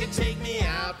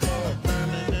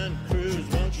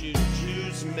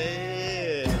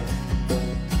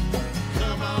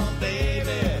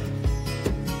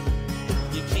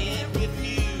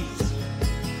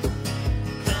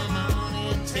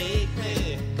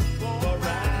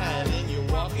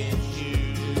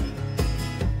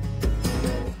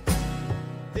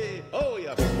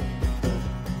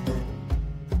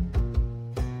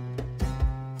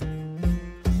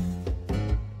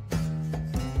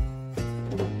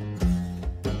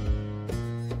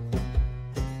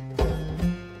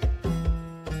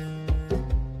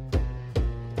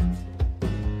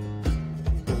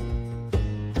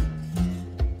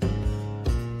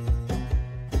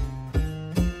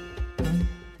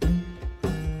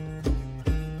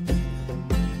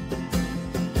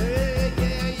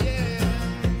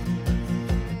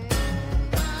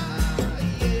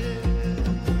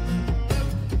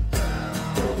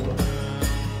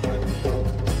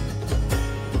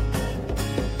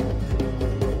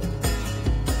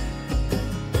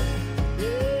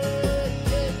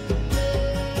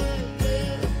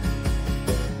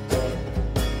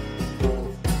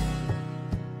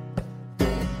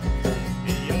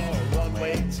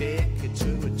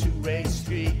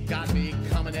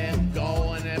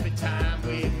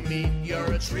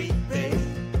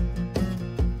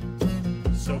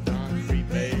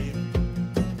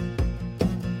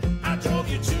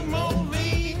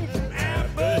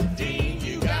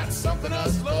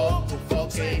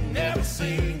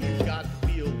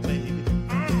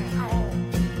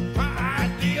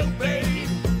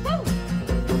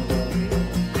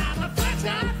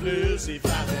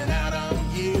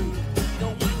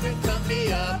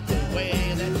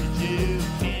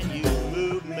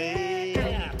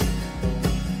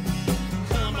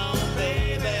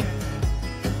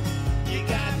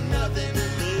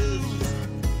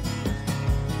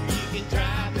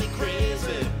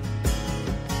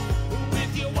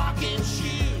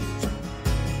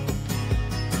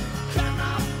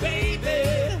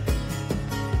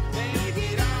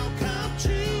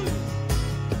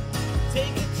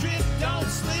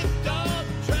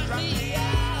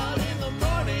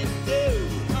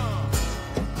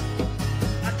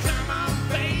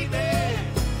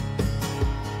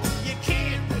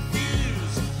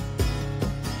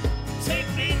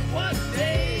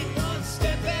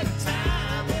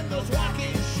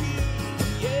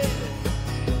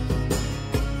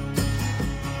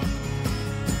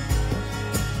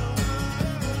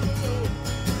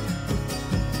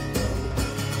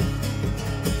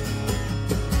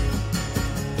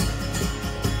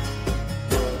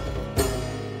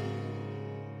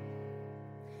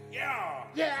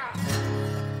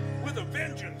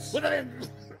 At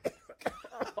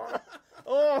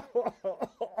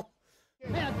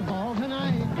the ball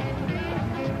tonight.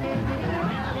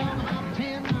 On about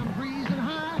 10, I'm breezing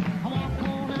high. I walk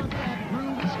on out that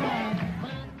groovy sky.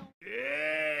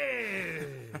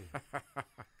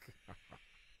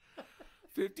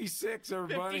 56,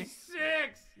 everybody.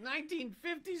 56!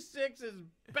 1956 is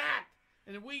back,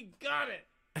 and we got it.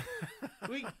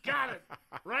 We got it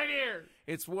right here.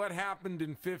 It's what happened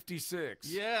in 56.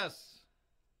 Yes.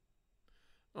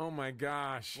 Oh my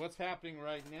gosh. What's happening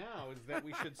right now is that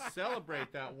we should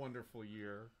celebrate that wonderful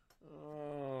year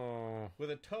Oh.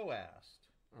 with a toast.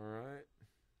 All right.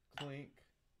 Clink.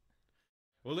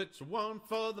 Well, it's 1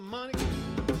 for the money,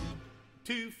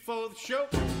 2 for the show,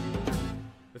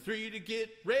 3 to get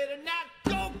ready. Now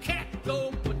go, cat,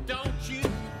 go, but don't you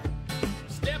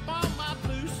step on my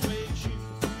blue suede shoes.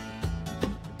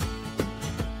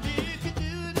 You can do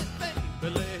anything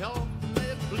but lay off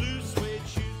my blue suede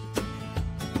shoes.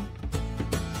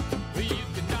 Well, you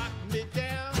can knock me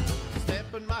down,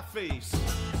 step in my face,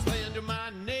 slander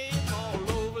my name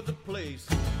all over the place.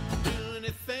 Do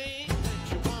anything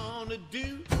that you want to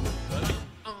do, but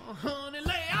honey,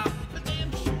 lay off the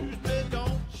damn shoes, but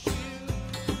don't you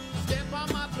step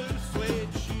on my blue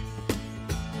suede shoes.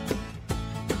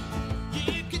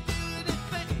 You can do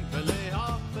anything but lay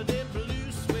off the damn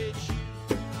blue suede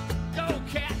shoes. Go,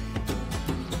 cat.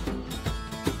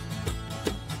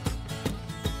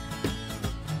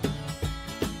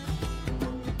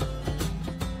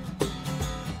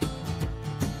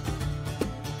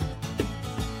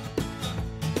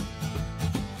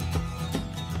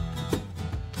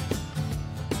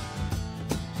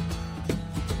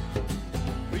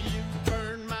 You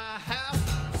burn my house,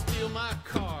 steal my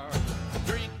car,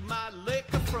 drink my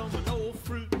liquor from an old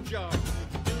fruit jar.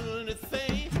 Do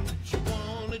anything that you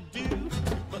wanna do,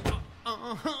 but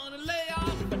honey, lay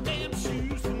off the damn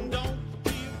shoes and don't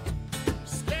you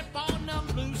step on them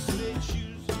blue suede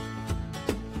shoes.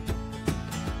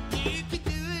 You can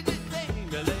do anything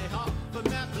but lay off of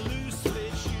my blue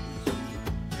suede shoes.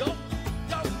 Go,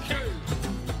 go, Kurt.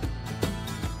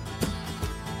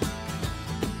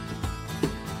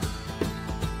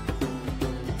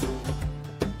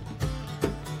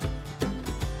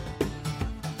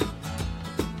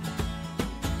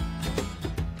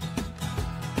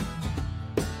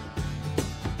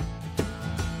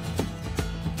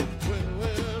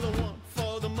 Well, 1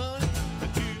 for the money,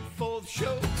 2 for the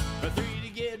show, 3 to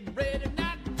get ready.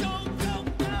 Now go, go,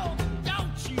 go,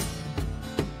 don't you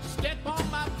step on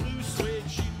my blue suede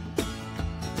shoe.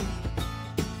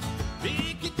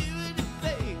 You can do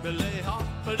anything but lay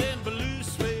off of them blue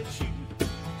suede shoes.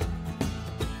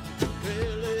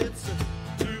 Well, it's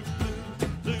blue,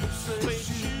 blue suede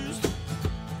shoes.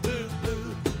 Blue,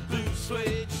 blue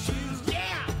suede shoes.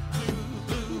 Yeah!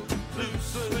 Blue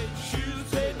suede shoes,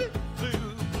 baby.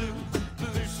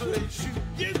 Blue suede shoes.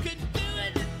 You can do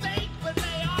anything but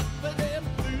lay off of them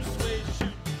blue suede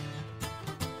shoes.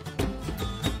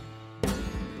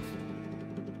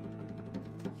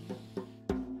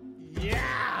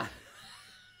 Yeah!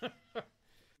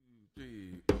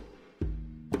 Gee.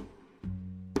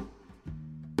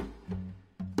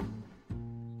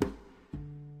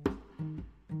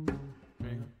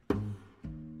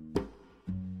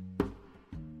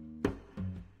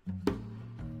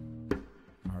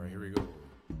 All right, here we go.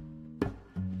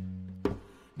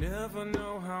 Never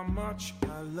know how much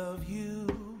I love you.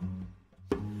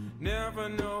 Never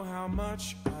know how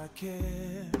much I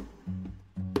care.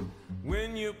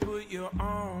 When you put your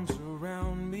arms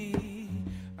around me,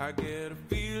 I get a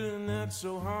feeling that's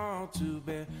so hard to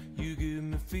bear. You give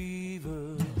me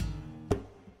fever.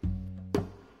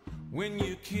 When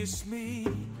you kiss me,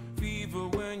 fever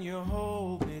when you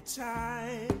hold me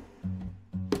tight.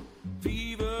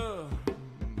 Fever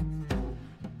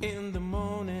in the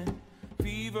morning,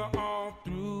 fever all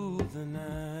through the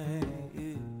night.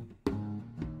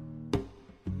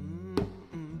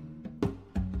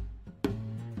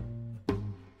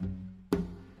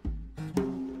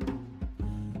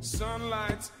 Sun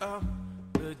lights up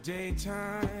the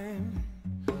daytime,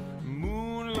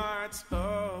 moon lights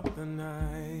up the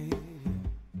night.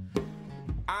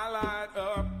 I light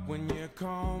up when you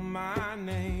call my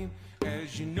name.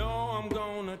 As you know, I'm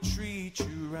gonna treat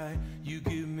you right. You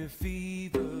give me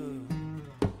fever.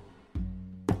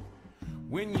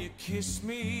 When you kiss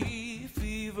me,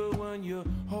 fever when you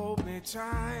hold me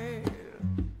tight.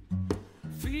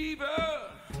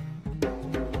 Fever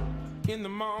in the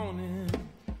morning,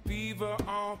 fever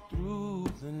all through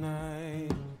the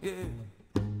night. Yeah.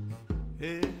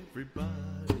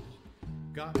 Everybody's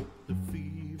got the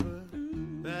fever.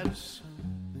 That is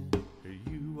something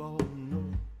you all know.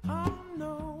 Oh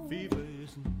no. Fever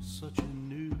isn't such a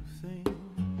new thing.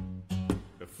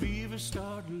 The fever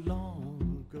started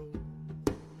long ago.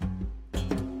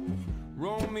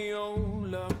 Romeo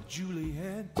loved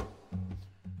Juliet.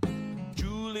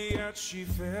 Juliet, she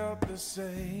felt the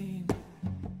same.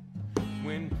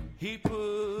 When he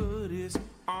put his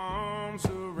arms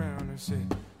around her,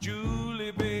 said,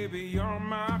 Julie, baby, you're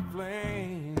my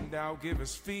flame. Thou give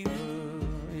us fever,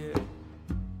 yeah.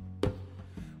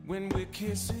 When we're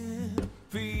kissing,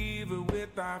 fever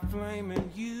with our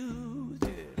flaming youth,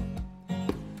 yeah.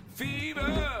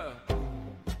 Fever,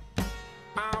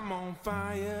 I'm on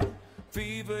fire.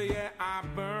 Fever, yeah, I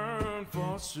burn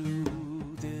for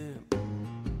soothing.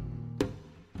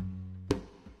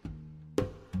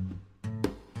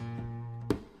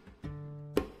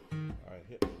 All right,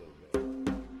 hit me a little bit.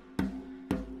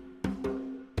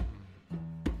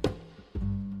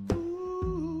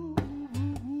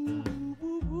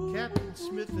 Captain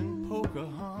Smith and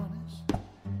Pocahontas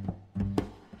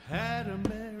had a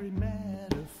merry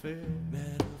mad affair.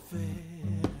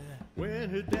 When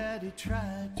her daddy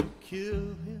tried to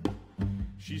kill him,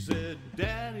 she said,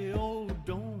 Daddy, oh,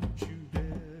 don't you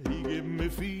dare. He gave me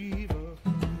fever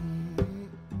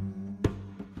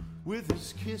with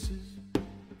his kisses,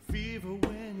 fever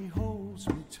when he holds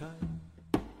me tight.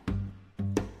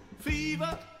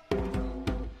 Fever,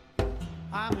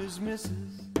 I'm his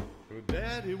missus. Oh,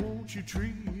 Daddy, won't you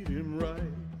treat him right?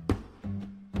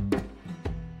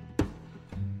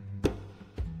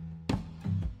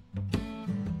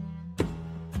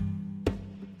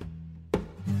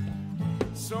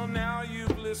 So now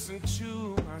you've listened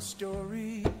to my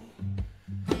story.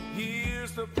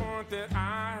 Here's the point that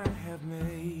I have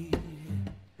made.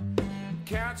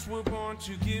 Cats were born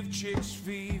to give chicks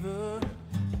fever.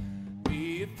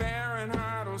 Be it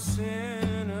Fahrenheit or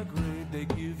centigrade, they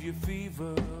give you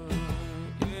fever,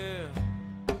 yeah.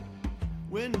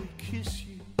 When we kiss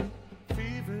you,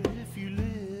 fever if you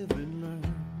live and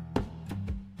learn.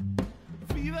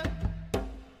 Fever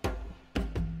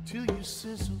till you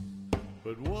sizzle.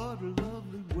 But what a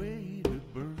lovely way to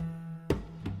burn.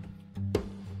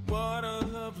 What a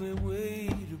lovely way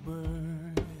to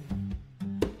burn.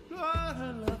 What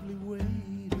a lovely way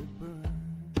to burn.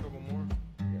 Couple more.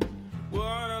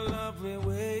 What a lovely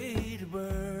way to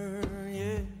burn,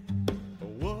 yeah.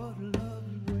 What a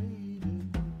lovely way to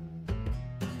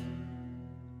burn.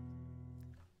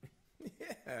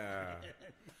 Yeah.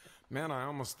 Man, I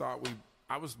almost thought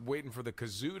I was waiting for the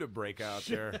kazoo to break out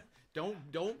there.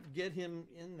 Don't get him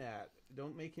in that.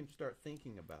 Don't make him start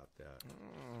thinking about that.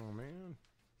 Oh man.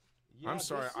 Yeah, I'm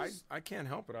sorry. this I can't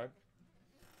help it.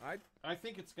 I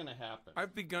think it's going to happen.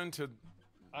 I've begun to.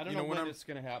 I don't know when it's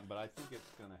going to happen, but I think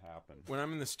it's going to happen. When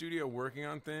I'm in the studio working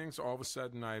on things, all of a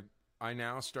sudden I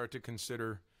now start to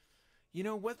consider, you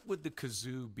know, what would the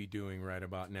kazoo be doing right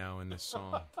about now in this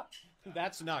song?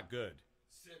 That's not good.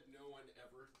 Said no one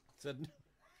ever. Said.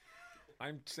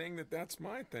 I'm saying that's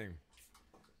my thing.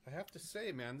 I have to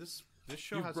say, man, this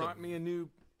show You has brought me a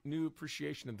new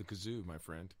appreciation of the kazoo, my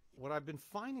friend. What I've been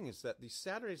finding is that these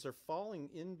Saturdays are falling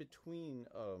in between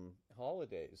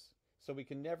holidays, so we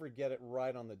can never get it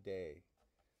right on the day.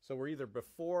 So we're either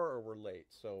before or we're late.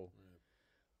 So,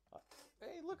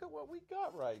 hey, look at what we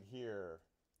got right here.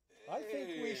 Hey. I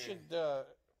think we should,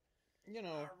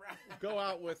 go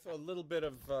out with a little bit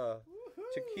of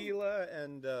tequila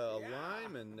and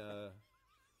lime and.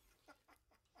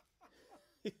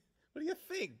 What do you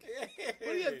think?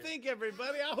 What do you think,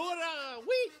 everybody? Ahura!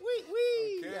 Wee, wee,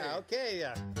 wee! Okay. Yeah, okay,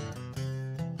 yeah.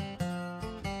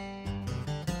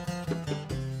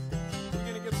 We're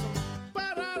gonna get some.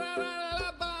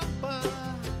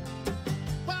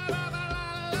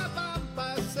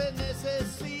 Se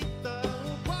necesita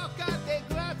poca de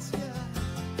gracia,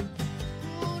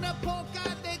 una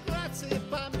poca de gracia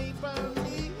pa' mí,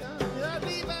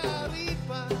 arriba,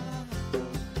 arriba.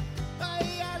 Ay,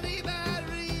 arriba,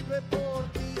 arriba, por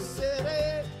ti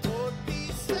seré, por ti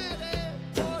seré,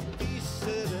 por ti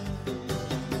seré.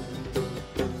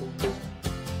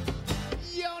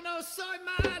 Yo no soy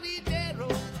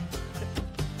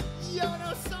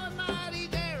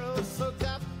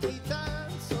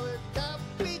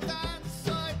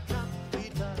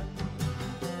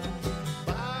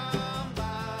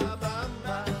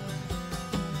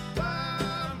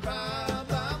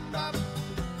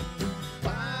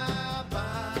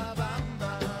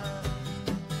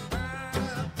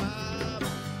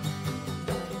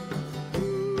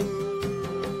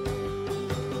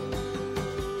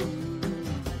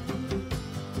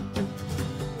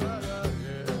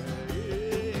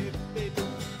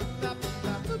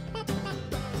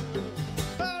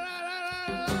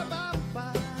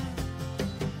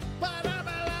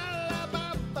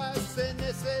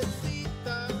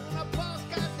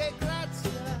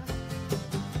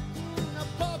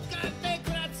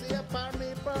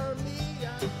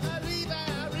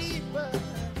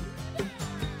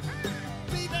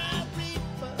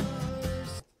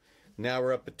Now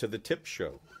we're up to the tip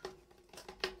show.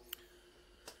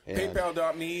 And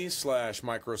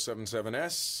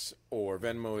PayPal.me/Micro77S or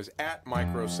Venmo is at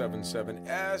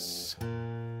Micro77S.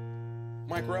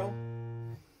 Micro?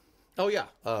 Oh, yeah.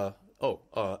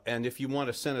 And if you want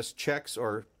to send us checks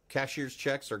or cashier's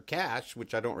checks or cash,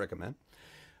 which I don't recommend,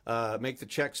 make the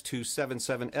checks to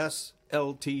 77S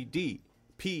LTD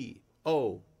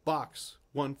P.O. Box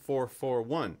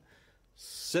 1441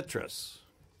 Citrus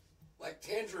Like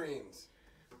tangerines.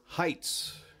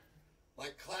 Heights.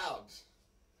 Like clouds.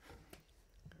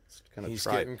 Kind of He's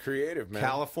getting creative, man.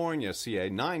 California, CA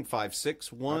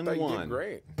 95611. I thought you did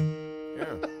great.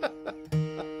 Yeah.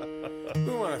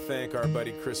 We want to thank our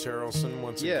buddy Chris Harrelson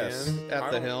once Yes, again.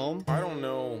 at the helm. I don't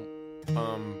know.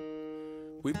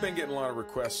 We've been getting a lot of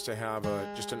requests to have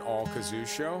just an all kazoo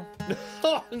show.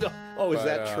 Oh, no. Oh, is But,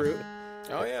 that true?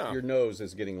 Oh yeah. Your nose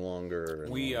is getting longer.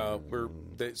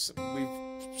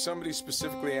 Somebody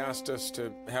specifically asked us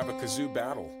to have a kazoo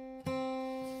battle.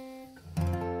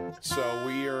 So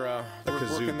we're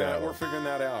working that. We're figuring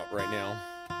that out right now.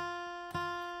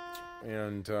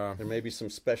 And there may be some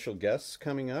special guests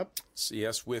coming up.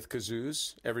 Yes, with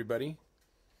kazoos, everybody.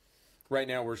 Right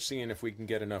now, we're seeing if we can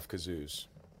get enough kazoos.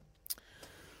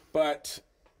 But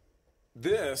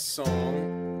this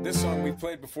song we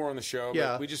played before on the show.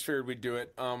 Yeah. But we just figured we'd do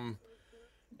it. By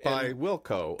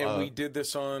Wilco. And we did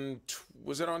this on,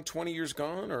 was it on 20 Years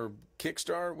Gone or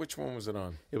Kickstart? Which one was it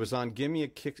on? It was on Gimme a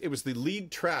Kick. It was the lead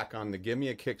track on the Gimme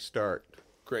a Kickstart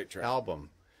Great track.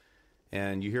 album.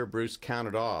 And you hear Bruce count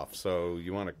it off. So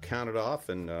you want to count it off,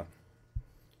 and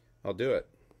I'll do it.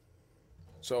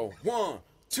 So 1,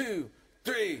 2,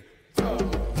 3, 4.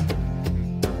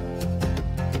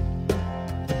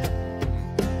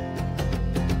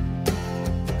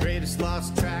 Greatest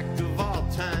lost track of all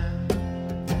time,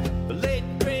 the late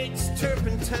great's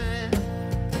Turpentine.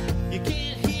 You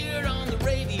can't hear it on the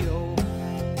radio,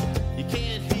 you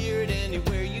can't hear it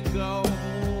anywhere you go.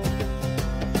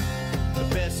 The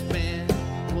best man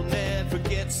will never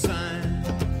get signed.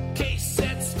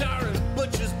 K-Set starring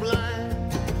Butcher's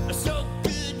Blind. So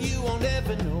good you won't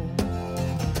ever know.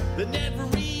 They never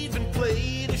even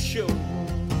played a show.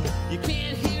 You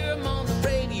can't hear them on the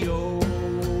radio.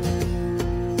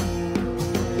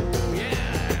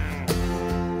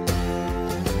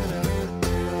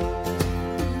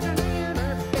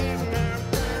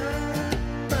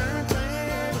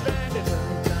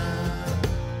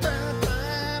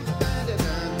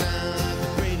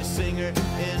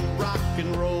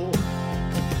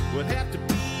 Would have to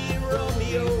be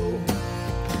Romeo.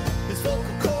 His vocal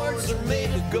cords are made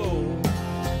of gold.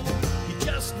 He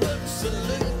just looks a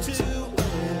little too old.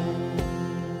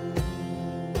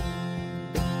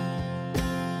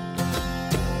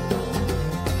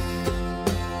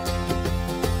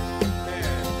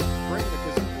 Man, bring the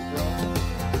kazoo, bro.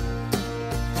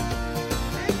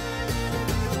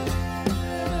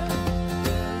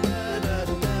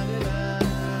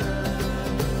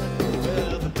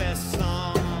 Well, the best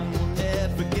song will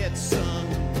never get sung.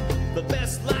 The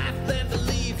best life never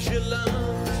leaves your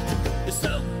lungs. It's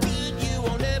so good you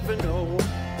won't ever know.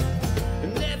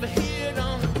 And never hear it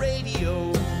on the radio.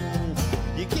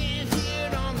 You can't hear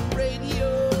it on the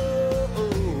radio.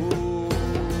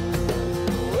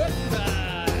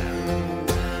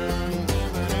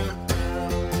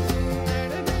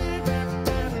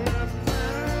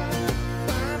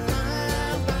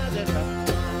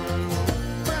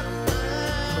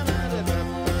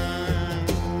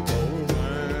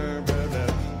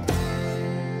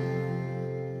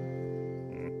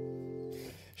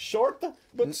 Short,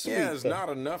 but sweet. Yeah, there's not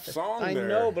enough song I there.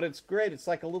 know, but it's great. It's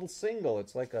like a little single.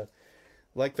 It's like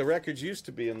the records used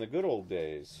to be in the good old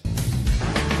days.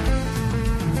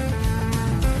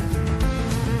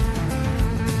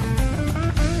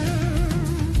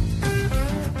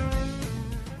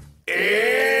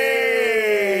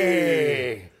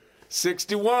 Hey!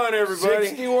 61, everybody.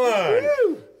 61.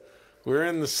 We're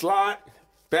in the slot.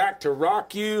 Back to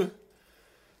rock you.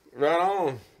 Right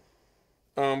on.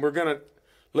 We're gonna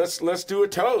let's do a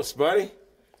toast, buddy.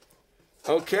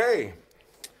 Okay.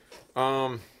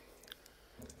 To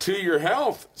your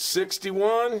health.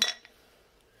 61.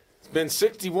 It's been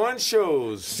 61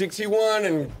 shows. 61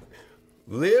 and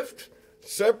lift,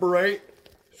 separate,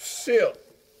 sip.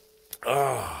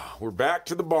 We're back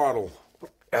to the bottle.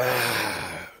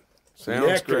 Sounds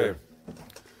Nectar. great.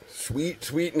 Sweet,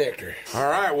 sweet nectar. All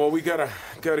right, well, we got a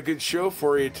good show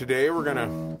for you today. We're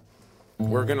gonna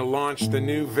launch the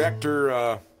new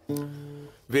Vector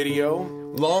video.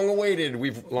 Long awaited.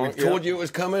 We've told you it was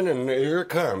coming, and here it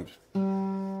comes.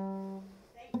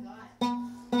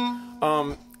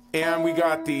 And we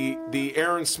got the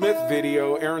Aaron Smith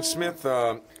video, Aaron Smith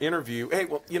interview. Hey,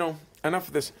 well, you know, enough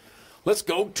of this. Let's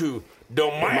go to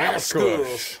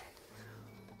Damascus.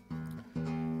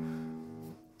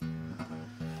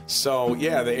 So,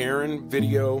 yeah, the Aaron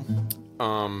video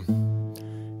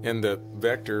and the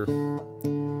Vector.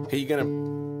 Hey, you gonna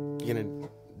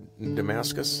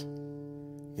Damascus?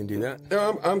 You can do that?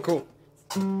 No, I'm cool.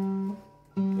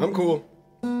 I'm cool.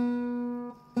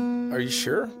 Are you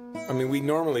sure? I mean, we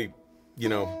normally, you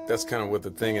know, that's kind of what the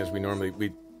thing is. We normally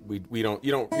we don't.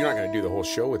 You're not going to do the whole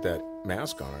show with that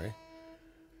mask on, right?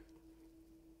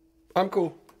 I'm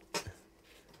cool.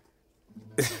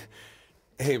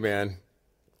 Hey, man,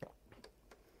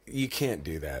 you can't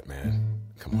do that, man.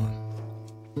 Come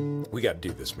on, we got to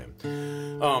do this, man.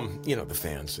 You know, the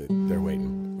fans, they're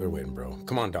waiting. They're waiting, bro.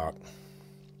 Come on, Doc.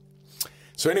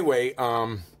 So anyway,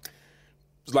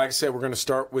 like I said, we're going to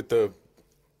start with the.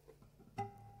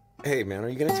 Hey, man, are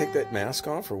you going to take that mask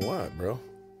off or what, bro?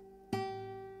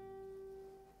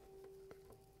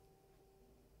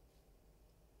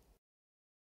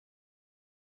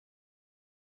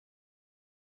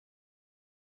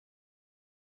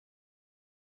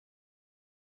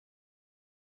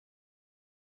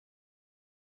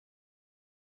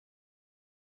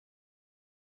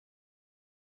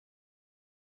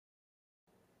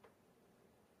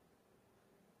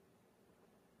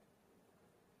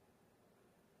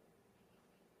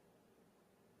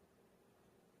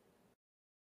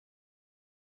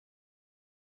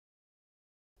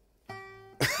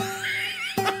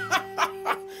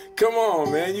 Come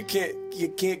on, man. You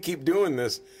can't keep doing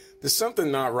this. There's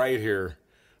something not right here.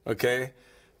 Okay?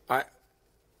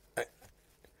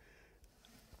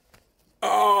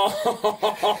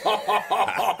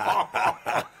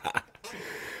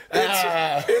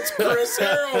 It's Chris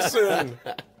Harrelson.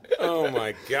 Oh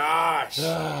my gosh.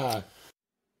 All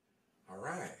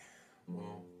right.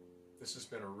 Well, this has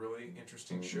been a really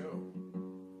interesting show.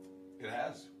 It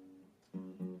has.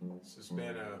 This has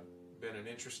been an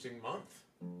interesting month.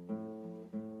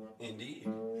 Indeed.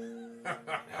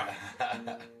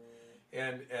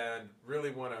 and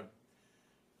really want to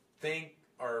thank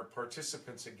our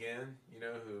participants again, you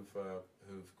know,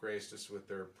 who've graced us with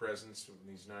their presence with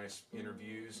these nice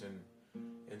interviews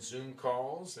and Zoom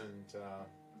calls, and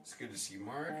it's good to see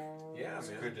Mark. Yeah, it's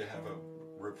man. good to have a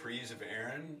reprise of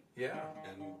Aaron. Yeah,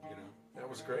 and you know that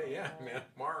was great. Yeah, man,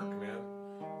 Mark, man,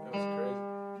 that was crazy.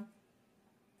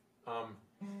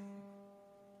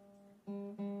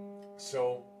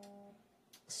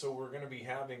 So we're going to be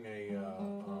having a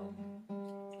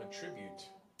tribute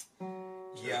to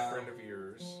a friend of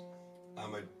yours.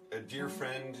 A dear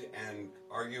friend and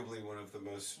arguably one of the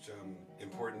most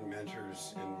important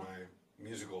mentors in my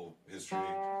musical history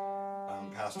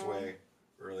passed away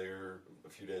earlier a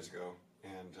few days ago,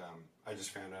 and I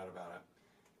just found out about it.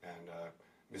 And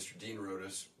Mr. Dean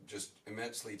Rodas, just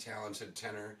immensely talented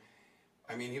tenor.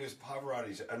 I mean, he was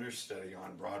Pavarotti's understudy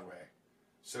on Broadway.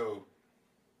 So,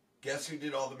 guess who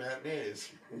did all the matinees?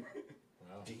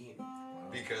 Wow. Dean. Wow.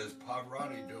 Because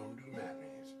Pavarotti don't do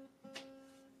matinees.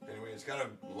 Anyway, it's got a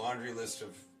laundry list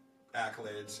of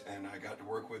accolades, and I got to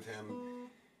work with him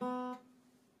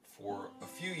for a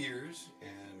few years,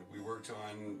 and we worked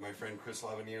on my friend Chris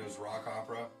Lavanino's rock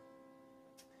opera,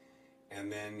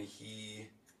 and then he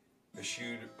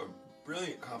eschewed a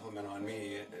brilliant compliment on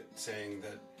me saying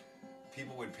that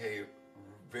people would pay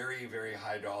very, very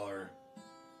high dollar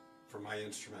for my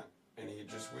instrument, and he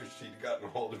just wished he'd gotten a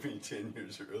hold of me 10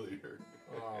 years earlier.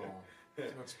 Oh,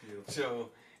 that's beautiful.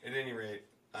 So, at any rate,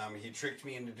 he tricked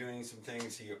me into doing some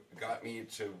things. He got me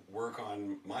to work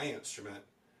on my instrument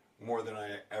more than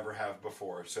I ever have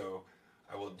before. So,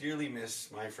 I will dearly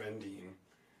miss my friend Dean,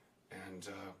 and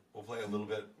we'll play a little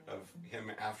bit of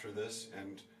him after this,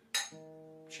 and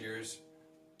cheers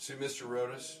to Mr.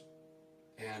 Rodas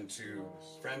and to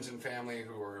friends and family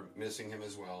who are missing him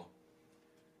as well.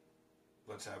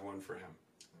 Let's have one for him.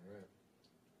 All right.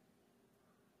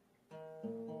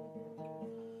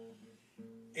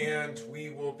 And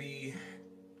we will be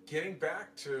getting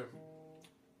back to,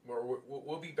 or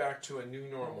we'll be back to a new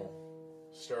normal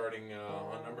starting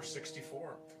on number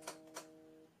 64.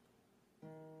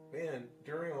 Man,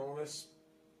 during all this,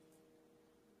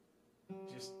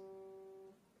 just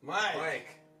Mike,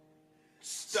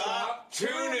 stop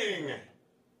tuning!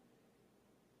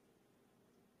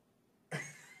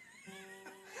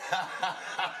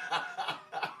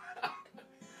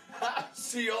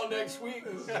 See y'all next week.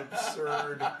 This is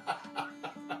absurd.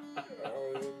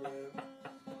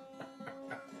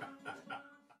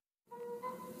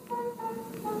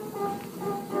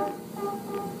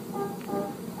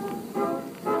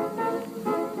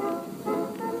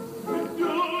 Do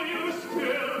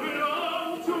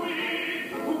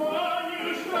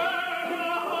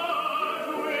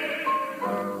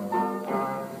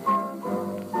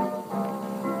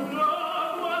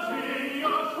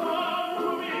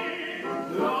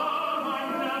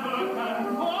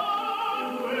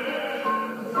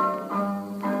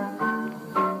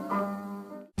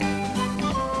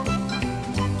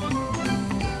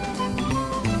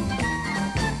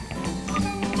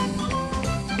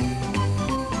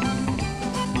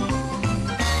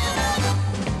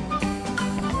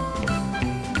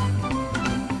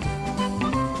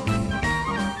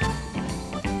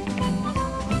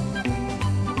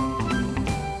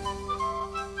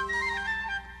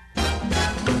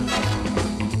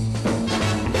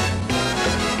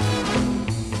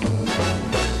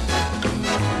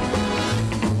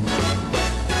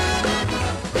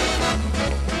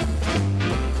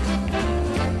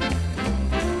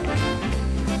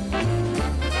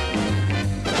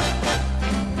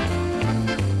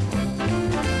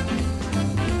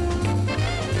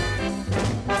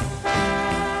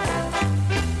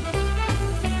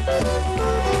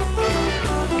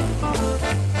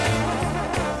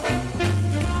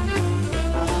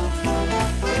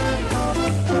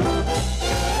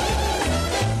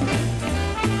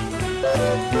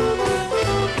Thank you.